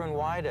wider and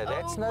wider.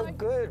 That's no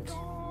good.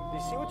 You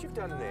see what you've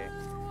done there?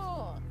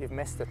 You've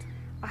messed it.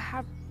 I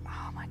have...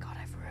 Oh my God,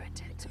 I've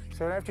ruined it.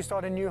 So I have to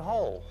start a new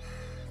hole.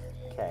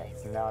 Okay,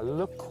 now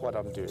look what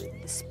I'm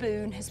doing. The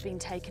spoon has been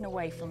taken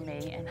away from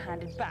me and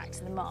handed back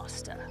to the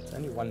master. There's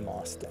only one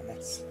master, and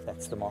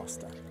that's the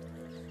master.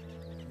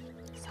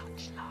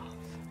 Such love.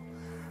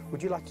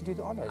 Would you like to do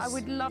the honours? I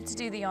would love to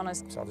do the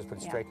honours. So I'll just put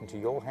it straight into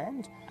your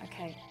hand.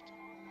 Okay.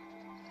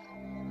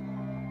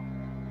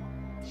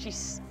 She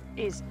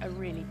is a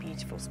really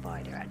beautiful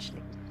spider,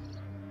 actually.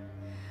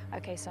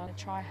 Okay, so I'm going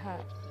to try her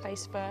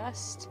face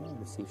first. Oh,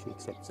 let's see if she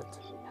accepts it.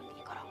 Look,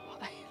 you got a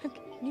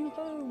look, new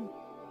home.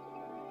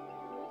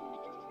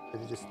 You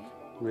just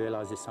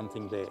realise there's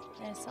something there.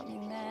 There's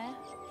something there.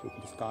 So you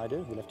can just guide her.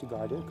 You'll have to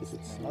guide her because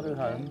it's not her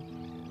home.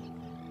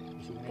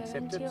 Is she going to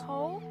accept into it? Your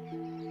hole.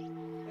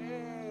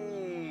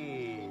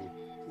 Hey,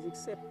 she's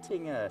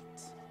accepting it.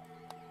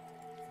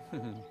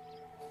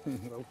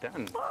 Well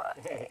done.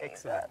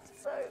 Excellent.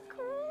 That's so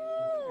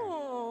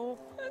cool.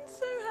 I'm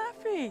so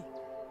happy.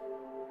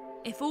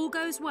 If all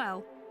goes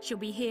well, she'll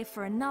be here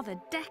for another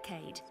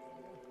decade,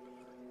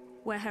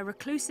 where her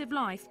reclusive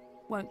life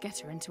won't get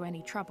her into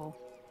any trouble.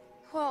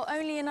 Well,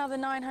 only another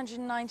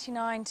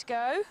 999 to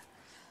go.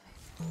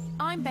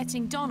 I'm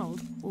betting Donald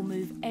will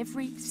move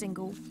every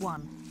single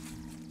one.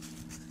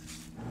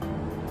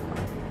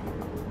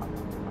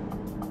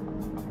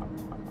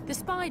 The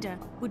spider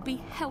would be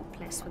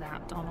helpless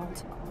without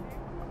Donald.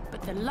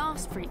 But the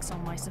last freaks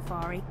on my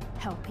safari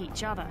help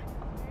each other.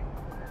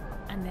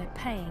 And they're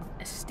paying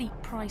a steep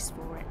price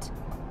for it.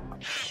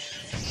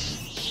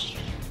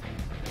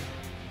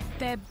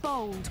 They're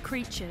bold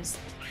creatures,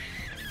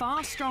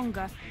 far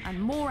stronger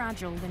and more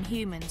agile than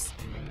humans,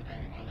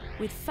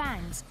 with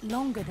fangs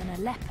longer than a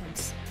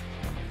leopard's.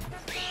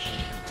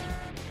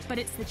 But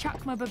it's the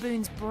Chukma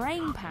baboon's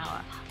brain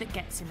power that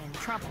gets him in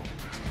trouble.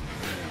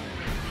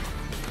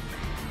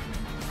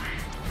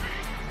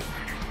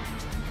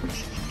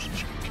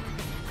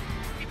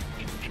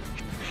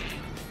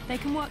 They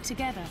can work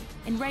together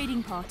in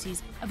raiding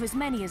parties of as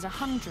many as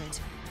 100.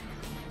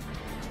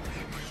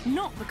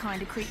 Not the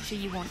kind of creature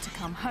you want to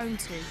come home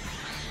to.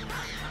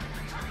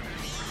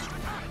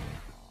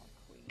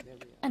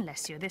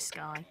 Unless you're this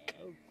guy.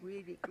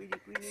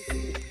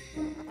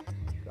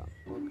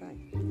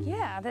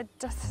 Yeah, that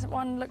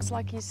one looks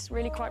like he's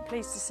really quite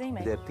pleased to see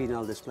me. The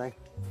penal display.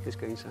 Let's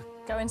go inside.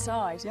 Go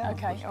inside? Yeah.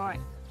 Okay, all right.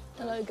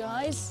 Hello,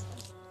 guys.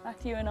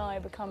 Matthew and I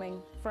are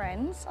becoming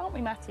friends, aren't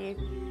we, Matthew?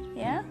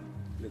 Yeah?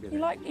 You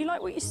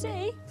like what you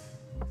see?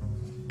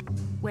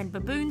 When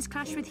baboons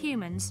clash with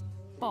humans,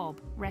 Bob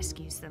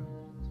rescues them.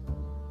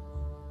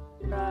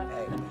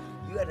 Hey,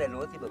 you are a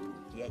naughty baboon.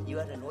 Yeah, you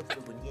are a naughty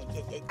baboon.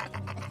 Yeah.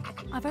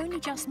 I've only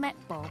just met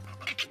Bob,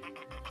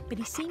 but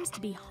he seems to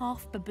be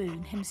half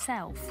baboon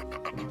himself.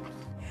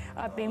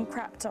 I've been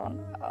crapped on.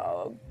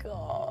 Oh,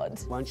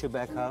 God. Once you're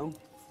back home,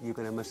 you're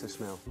going to miss the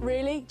smell.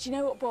 Really? Do you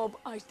know what, Bob?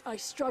 I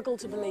struggle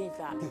to believe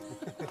that.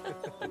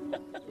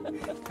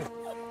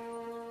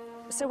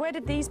 So where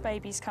did these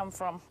babies come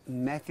from?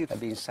 Matthew had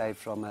been saved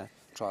from a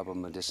tribal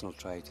medicinal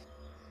trade.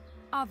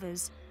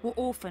 Others were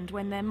orphaned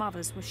when their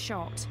mothers were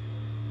shot.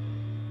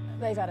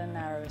 They've had a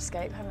narrow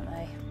escape, haven't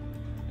they?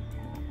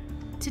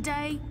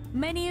 Today,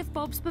 many of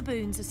Bob's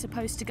baboons are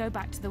supposed to go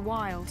back to the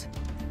wild.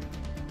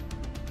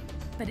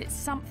 But it's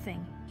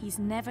something he's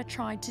never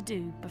tried to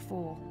do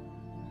before.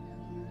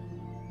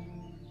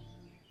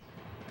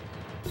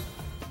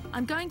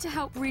 I'm going to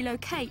help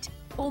relocate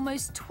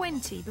almost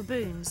 20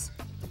 baboons.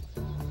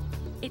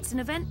 It's an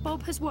event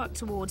Bob has worked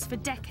towards for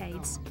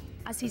decades,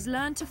 as he's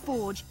learned to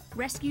forge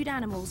rescued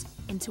animals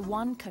into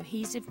one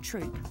cohesive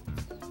troop.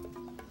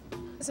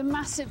 It's a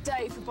massive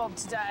day for Bob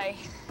today.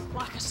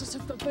 Like a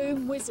sort of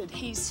baboon wizard,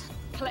 he's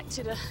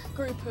collected a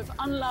group of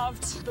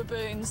unloved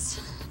baboons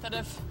that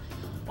have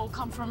all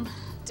come from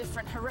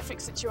different horrific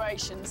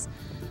situations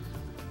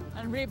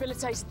and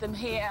rehabilitated them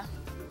here.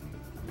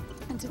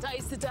 And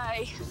today's the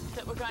day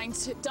that we're going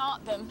to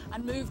dart them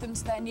and move them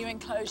to their new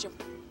enclosure.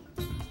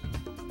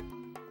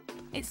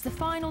 It's the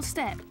final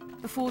step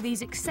before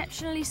these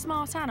exceptionally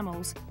smart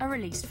animals are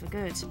released for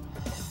good.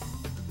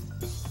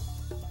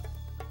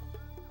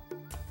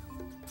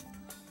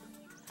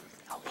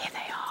 Oh, here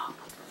they are.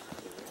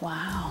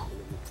 Wow.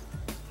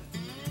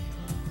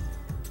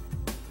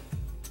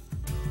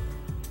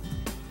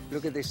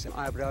 Look at these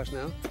eyebrows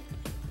now.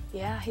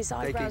 Yeah, his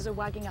eyebrows are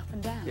wagging up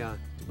and down. Yeah,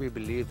 we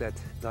believe that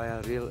they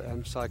are real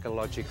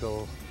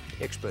psychological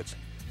experts.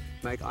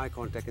 make eye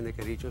contact and they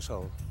can reach your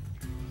soul.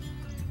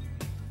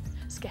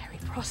 Scary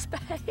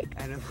prospect.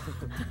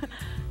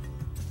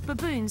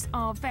 Baboons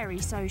are very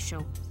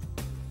social,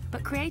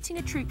 but creating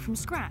a troop from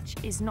scratch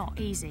is not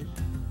easy.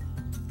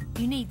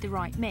 You need the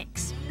right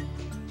mix.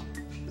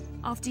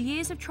 After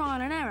years of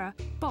trial and error,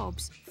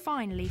 Bob's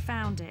finally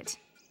found it.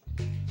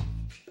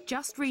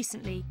 Just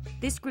recently,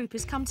 this group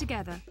has come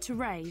together to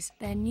raise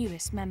their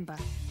newest member.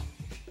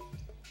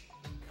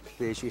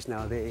 There she's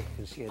now there. You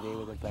can see her there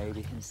with a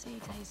baby. I can see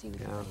Daisy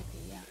with a baby,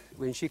 yeah.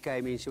 When she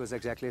came in, she was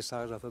exactly the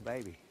size of a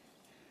baby.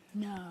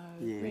 No,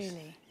 Yes.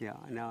 really? Yeah,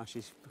 now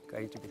she's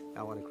going to be...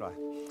 I want to cry.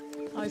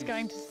 I was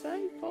going to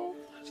say, Paul.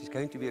 She's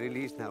going to be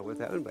released now with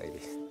her own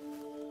baby.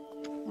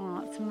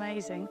 Oh, that's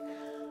amazing.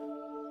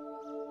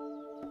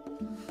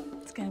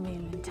 It's going to be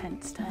an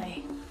intense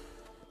day.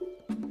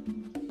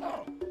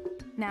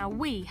 Now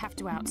we have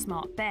to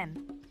outsmart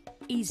them.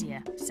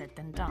 Easier said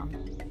than done.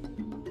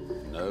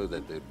 Know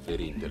that they're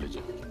very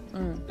intelligent.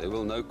 They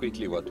will know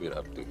quickly what we're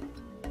up to.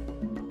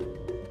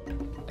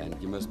 And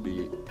you must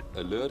be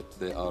alert.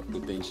 They are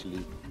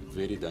potentially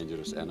very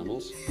dangerous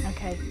animals.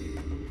 Okay.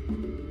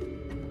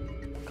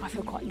 I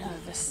feel quite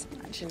nervous,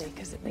 actually,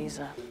 because these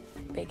are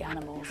big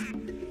animals.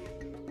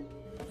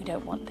 We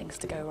don't want things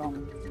to go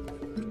wrong.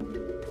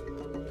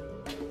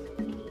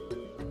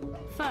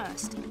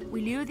 First,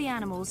 we lure the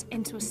animals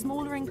into a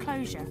smaller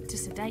enclosure to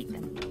sedate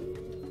them.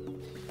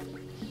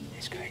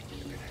 It's great.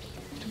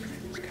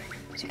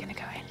 Is he going to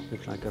go in?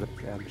 Looks like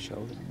a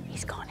shoulder.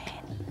 He's gone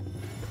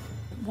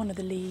in. One of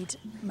the lead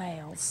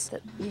males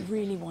that we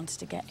really wanted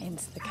to get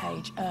into the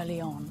cage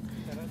early on,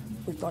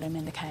 we've got him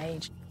in the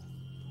cage.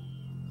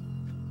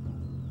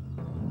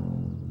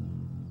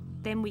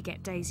 Then we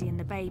get Daisy and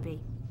the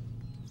baby.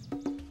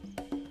 Come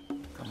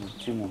on,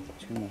 two more,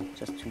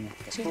 just two more.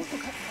 Two more,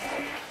 okay.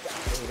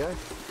 There you go.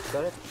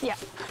 Got it? Yeah.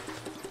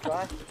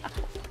 Try.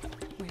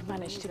 We've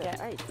managed to get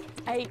 8.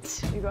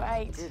 8. We've got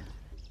 8. Good.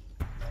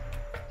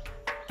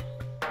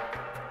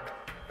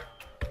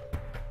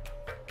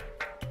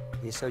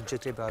 He's so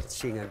jittery about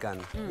seeing a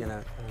gun, you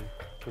know,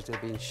 because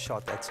they've been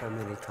shot at so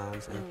many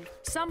times. And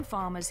Some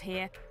farmers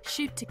here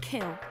shoot to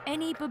kill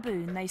any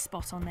baboon they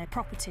spot on their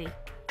property.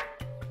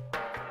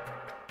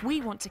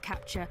 We want to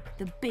capture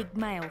the big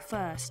male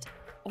first,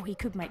 or he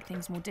could make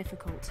things more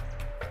difficult.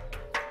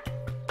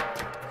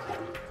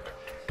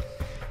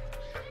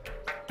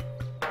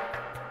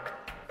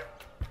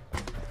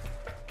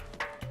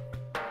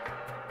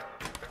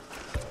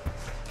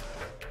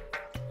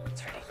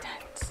 It's really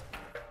tense.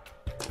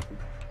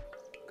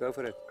 Go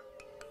for it.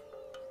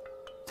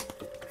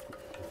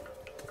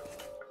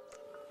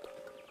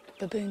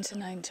 Baboons are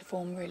known to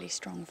form really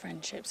strong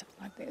friendships.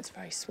 I think it's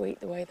very sweet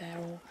the way they're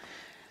all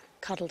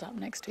cuddled up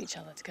next to each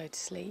other to go to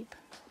sleep.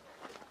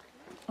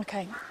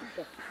 OK,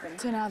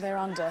 so now they're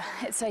under.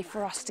 It's safe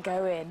for us to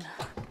go in.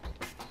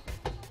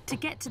 To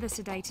get to the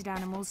sedated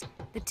animals,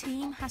 the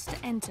team has to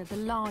enter the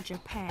larger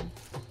pen,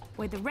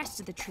 where the rest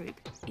of the troop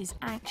is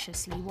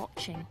anxiously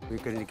watching. We're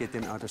going to get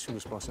them out as soon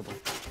as possible.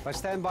 But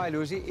stand by,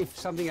 Lucy. If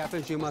something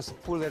happens, you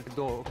must pull that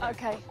door.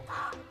 OK.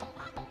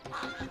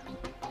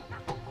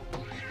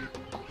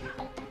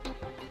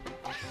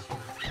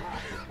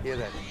 Hear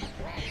that?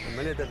 The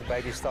minute that the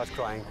baby starts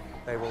crying,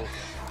 they will...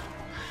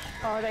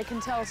 Oh, they can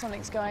tell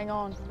something's going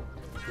on.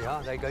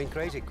 Yeah, they're going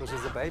crazy because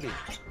it's the baby.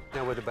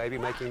 Now with the baby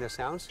making the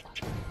sounds,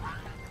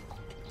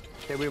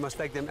 then we must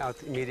take them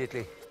out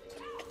immediately.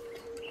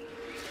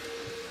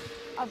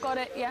 I've got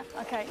it, yeah,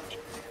 OK.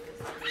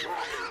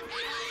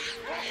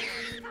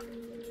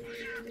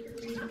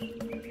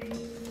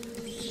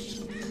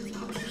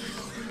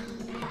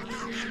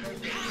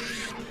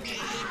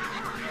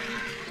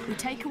 We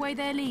take away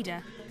their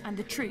leader, and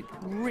the troop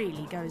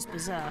really goes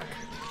berserk.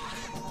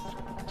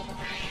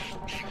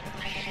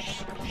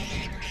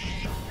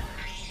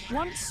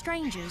 Once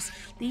strangers,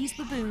 these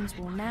baboons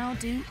will now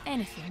do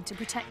anything to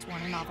protect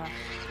one another.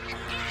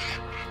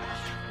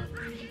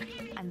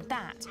 And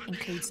that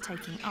includes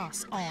taking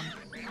us on.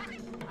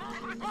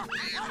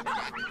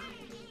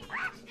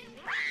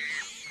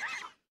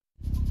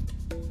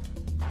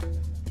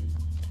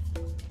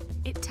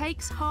 It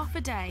takes half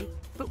a day,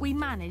 but we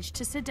manage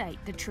to sedate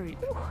the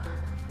troop.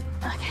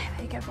 OK,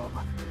 there you go, Bob.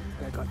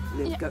 Let's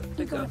go.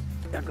 Let's go.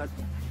 I've got...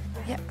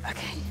 Yep,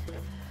 OK.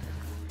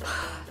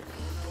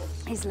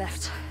 He's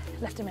left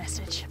a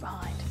message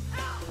behind.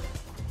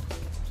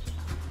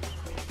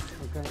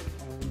 Okay.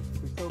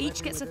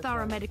 Each gets a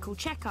thorough medical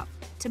checkup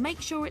to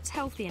make sure it's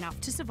healthy enough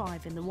to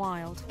survive in the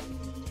wild.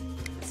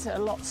 It's a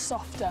lot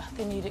softer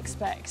than you'd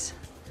expect,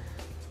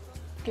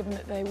 given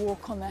that they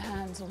walk on their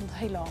hands all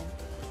day long.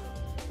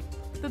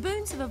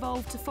 Baboons have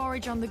evolved to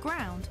forage on the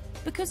ground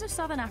because of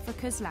southern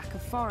Africa's lack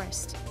of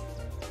forest.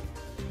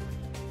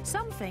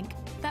 Some think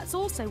that's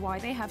also why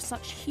they have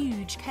such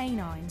huge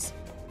canines,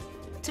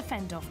 to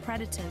fend off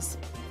predators.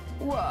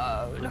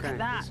 Whoa, look at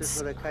that. This is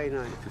for the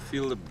canine. If you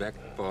feel the back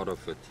part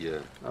of it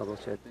here. I will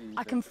check.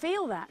 I can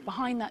feel that.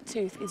 Behind that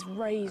tooth is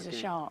razor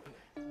sharp.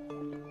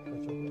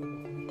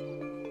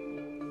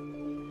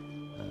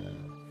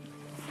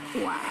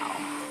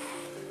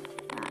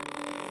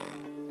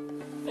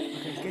 Okay,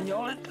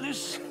 on,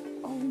 loose.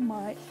 Oh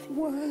my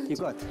word. You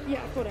got?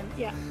 Yeah, I've got him,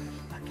 yeah.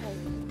 Okay.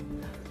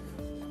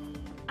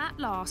 At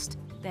last,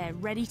 they're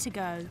ready to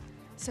go.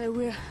 So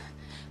we're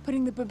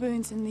putting the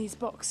baboons in these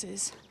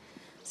boxes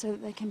so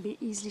that they can be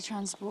easily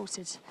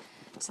transported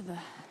to the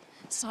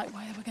site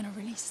where we're going to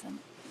release them.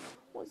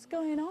 What's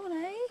going on,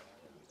 eh?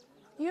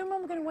 You and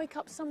Mum are going to wake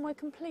up somewhere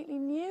completely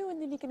new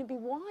and then you're going to be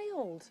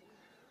wild.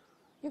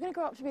 You're going to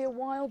grow up to be a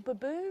wild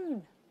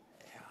baboon.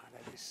 Yeah,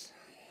 that is.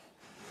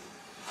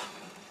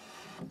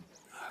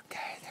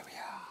 Okay, there we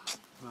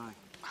are. Right.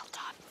 Well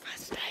done,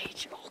 first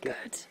stage, all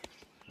good.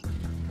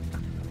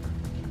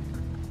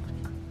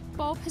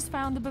 Bob has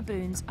found the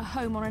baboons a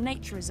home on a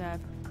nature reserve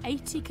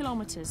 80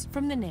 kilometres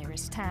from the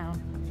nearest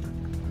town.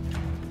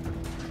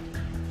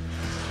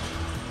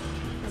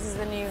 This is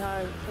the new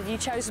home. Have you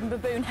chosen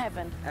baboon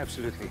heaven?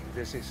 Absolutely.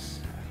 This is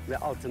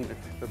the ultimate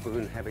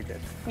baboon habitat.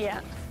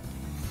 Yeah.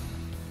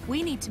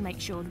 We need to make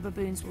sure the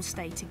baboons will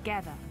stay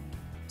together.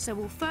 So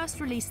we'll first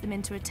release them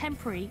into a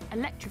temporary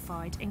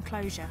electrified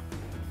enclosure.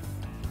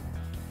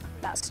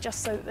 That's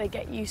just so that they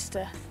get used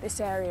to this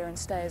area and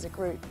stay as a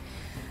group.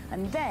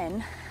 And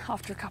then,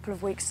 after a couple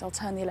of weeks, I'll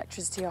turn the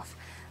electricity off,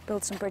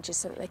 build some bridges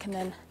so that they can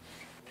then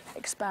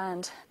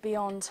expand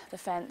beyond the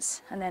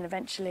fence, and then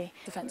eventually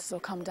the fences will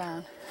come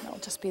down and it'll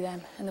just be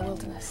them in the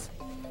wilderness.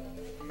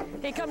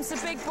 Here comes the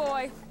big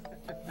boy.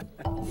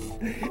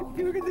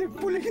 Look at them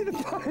pulling in the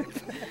pipe.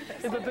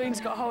 The baboon's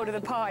got hold of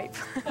the pipe.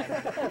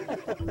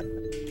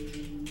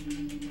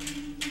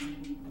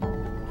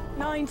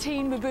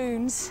 19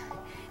 baboons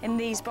in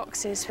these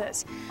boxes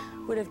that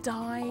would have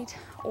died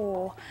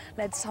or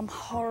led some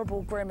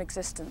horrible, grim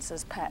existence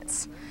as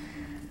pets.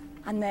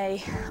 And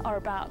they are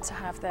about to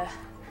have their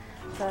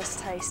first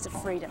taste of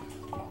freedom.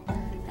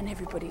 And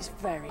everybody's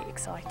very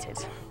excited.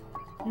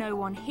 No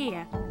one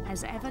here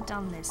has ever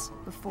done this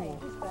before.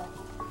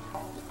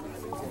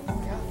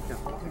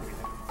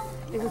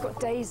 We've got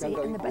Daisy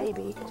and the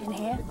baby in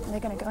here, and they're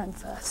going to go in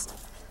first.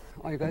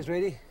 Are you guys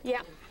ready?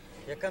 Yeah.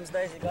 Here comes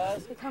Daisy,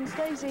 guys. Here comes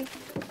Daisy.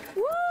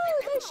 Woo!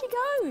 There she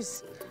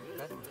goes.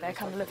 They're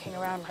kind of looking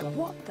around like,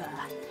 what the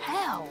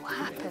hell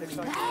happened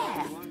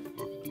there?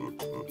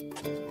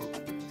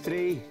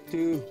 3,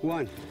 2,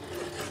 1.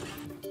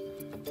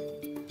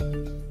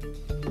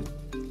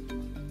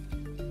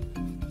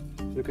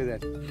 Look at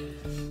that.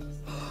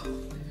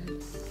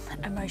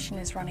 Emotion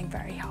is running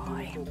very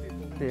high.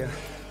 Yeah.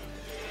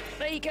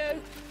 There you go.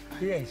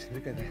 Yes,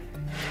 look at that.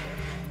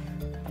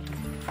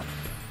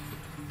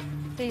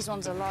 These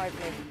ones are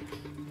lively.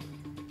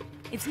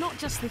 It's not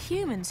just the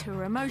humans who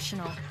are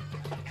emotional.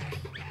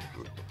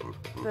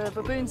 The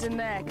baboons in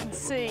there can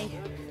see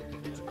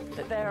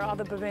that there are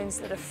other baboons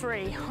that are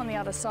free on the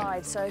other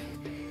side, so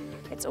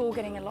it's all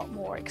getting a lot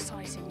more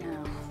exciting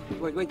now.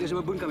 Wait, there's a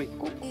baboon coming.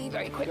 Oh,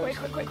 very quick, very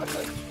quick, quick, quick,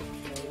 quick.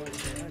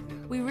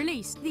 We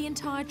released the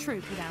entire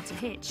troop without a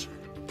hitch.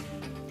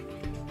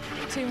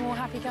 2 more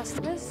happy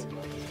customers.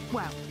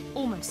 Well,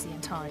 almost the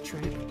entire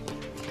troop.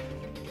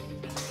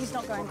 He's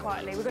not going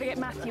quietly. We've got to get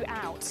Matthew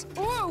out.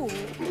 Whoa!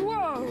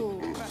 Whoa!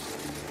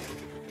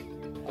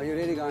 Are you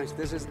ready, guys?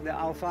 This is the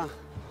alpha.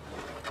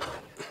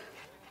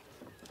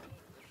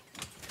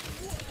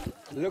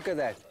 Look at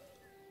that.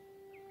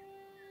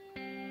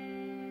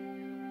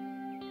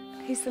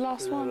 He's the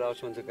last one. The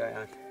last one to go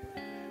out.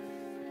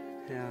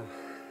 Yeah.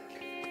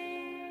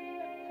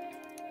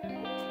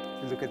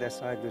 Look at that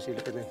side, Lucy.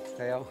 Look at them.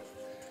 They are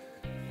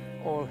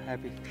all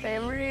happy.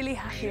 They're really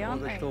happy,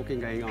 aren't all they? the talking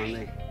going on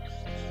there.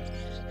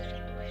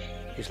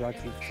 It's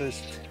like the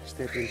first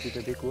step into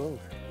the big world.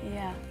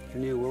 Yeah. A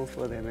new world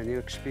for them, a new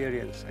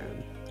experience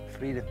and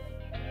freedom.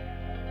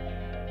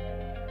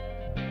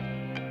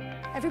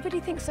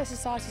 Everybody thinks their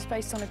society is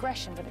based on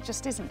aggression, but it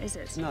just isn't, is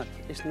it? It's not.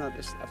 It's not.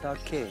 It's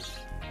about care.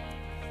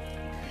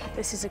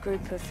 This is a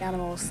group of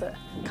animals that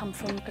come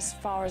from as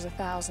far as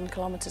 1,000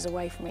 kilometres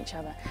away from each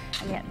other,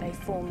 and yet they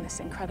form this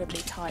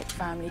incredibly tight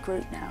family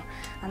group now,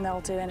 and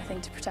they'll do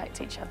anything to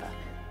protect each other.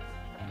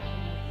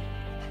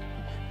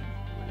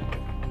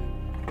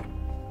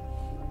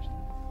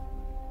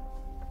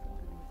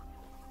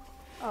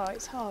 Oh,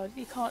 it's hard.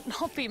 You can't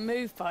not be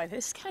moved by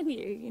this, can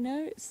you? You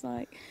know, it's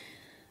like,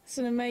 it's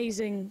an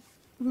amazing,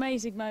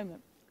 amazing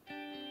moment.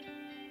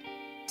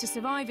 To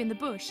survive in the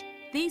bush,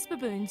 these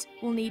baboons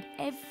will need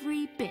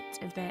every bit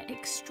of their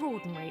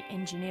extraordinary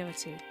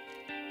ingenuity.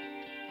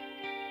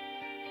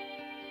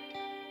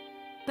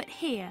 But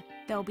here,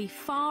 they'll be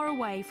far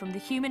away from the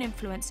human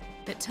influence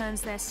that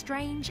turns their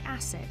strange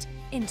asset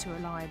into a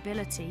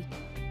liability.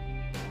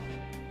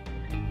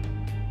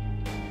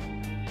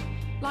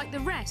 Like the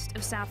rest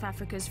of South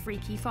Africa's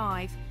Freaky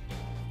Five,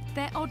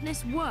 their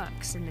oddness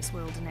works in this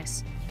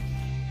wilderness.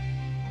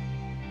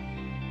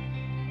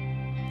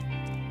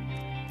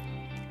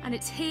 And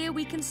it's here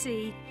we can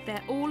see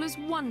they're all as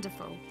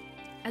wonderful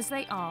as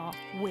they are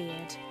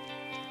weird.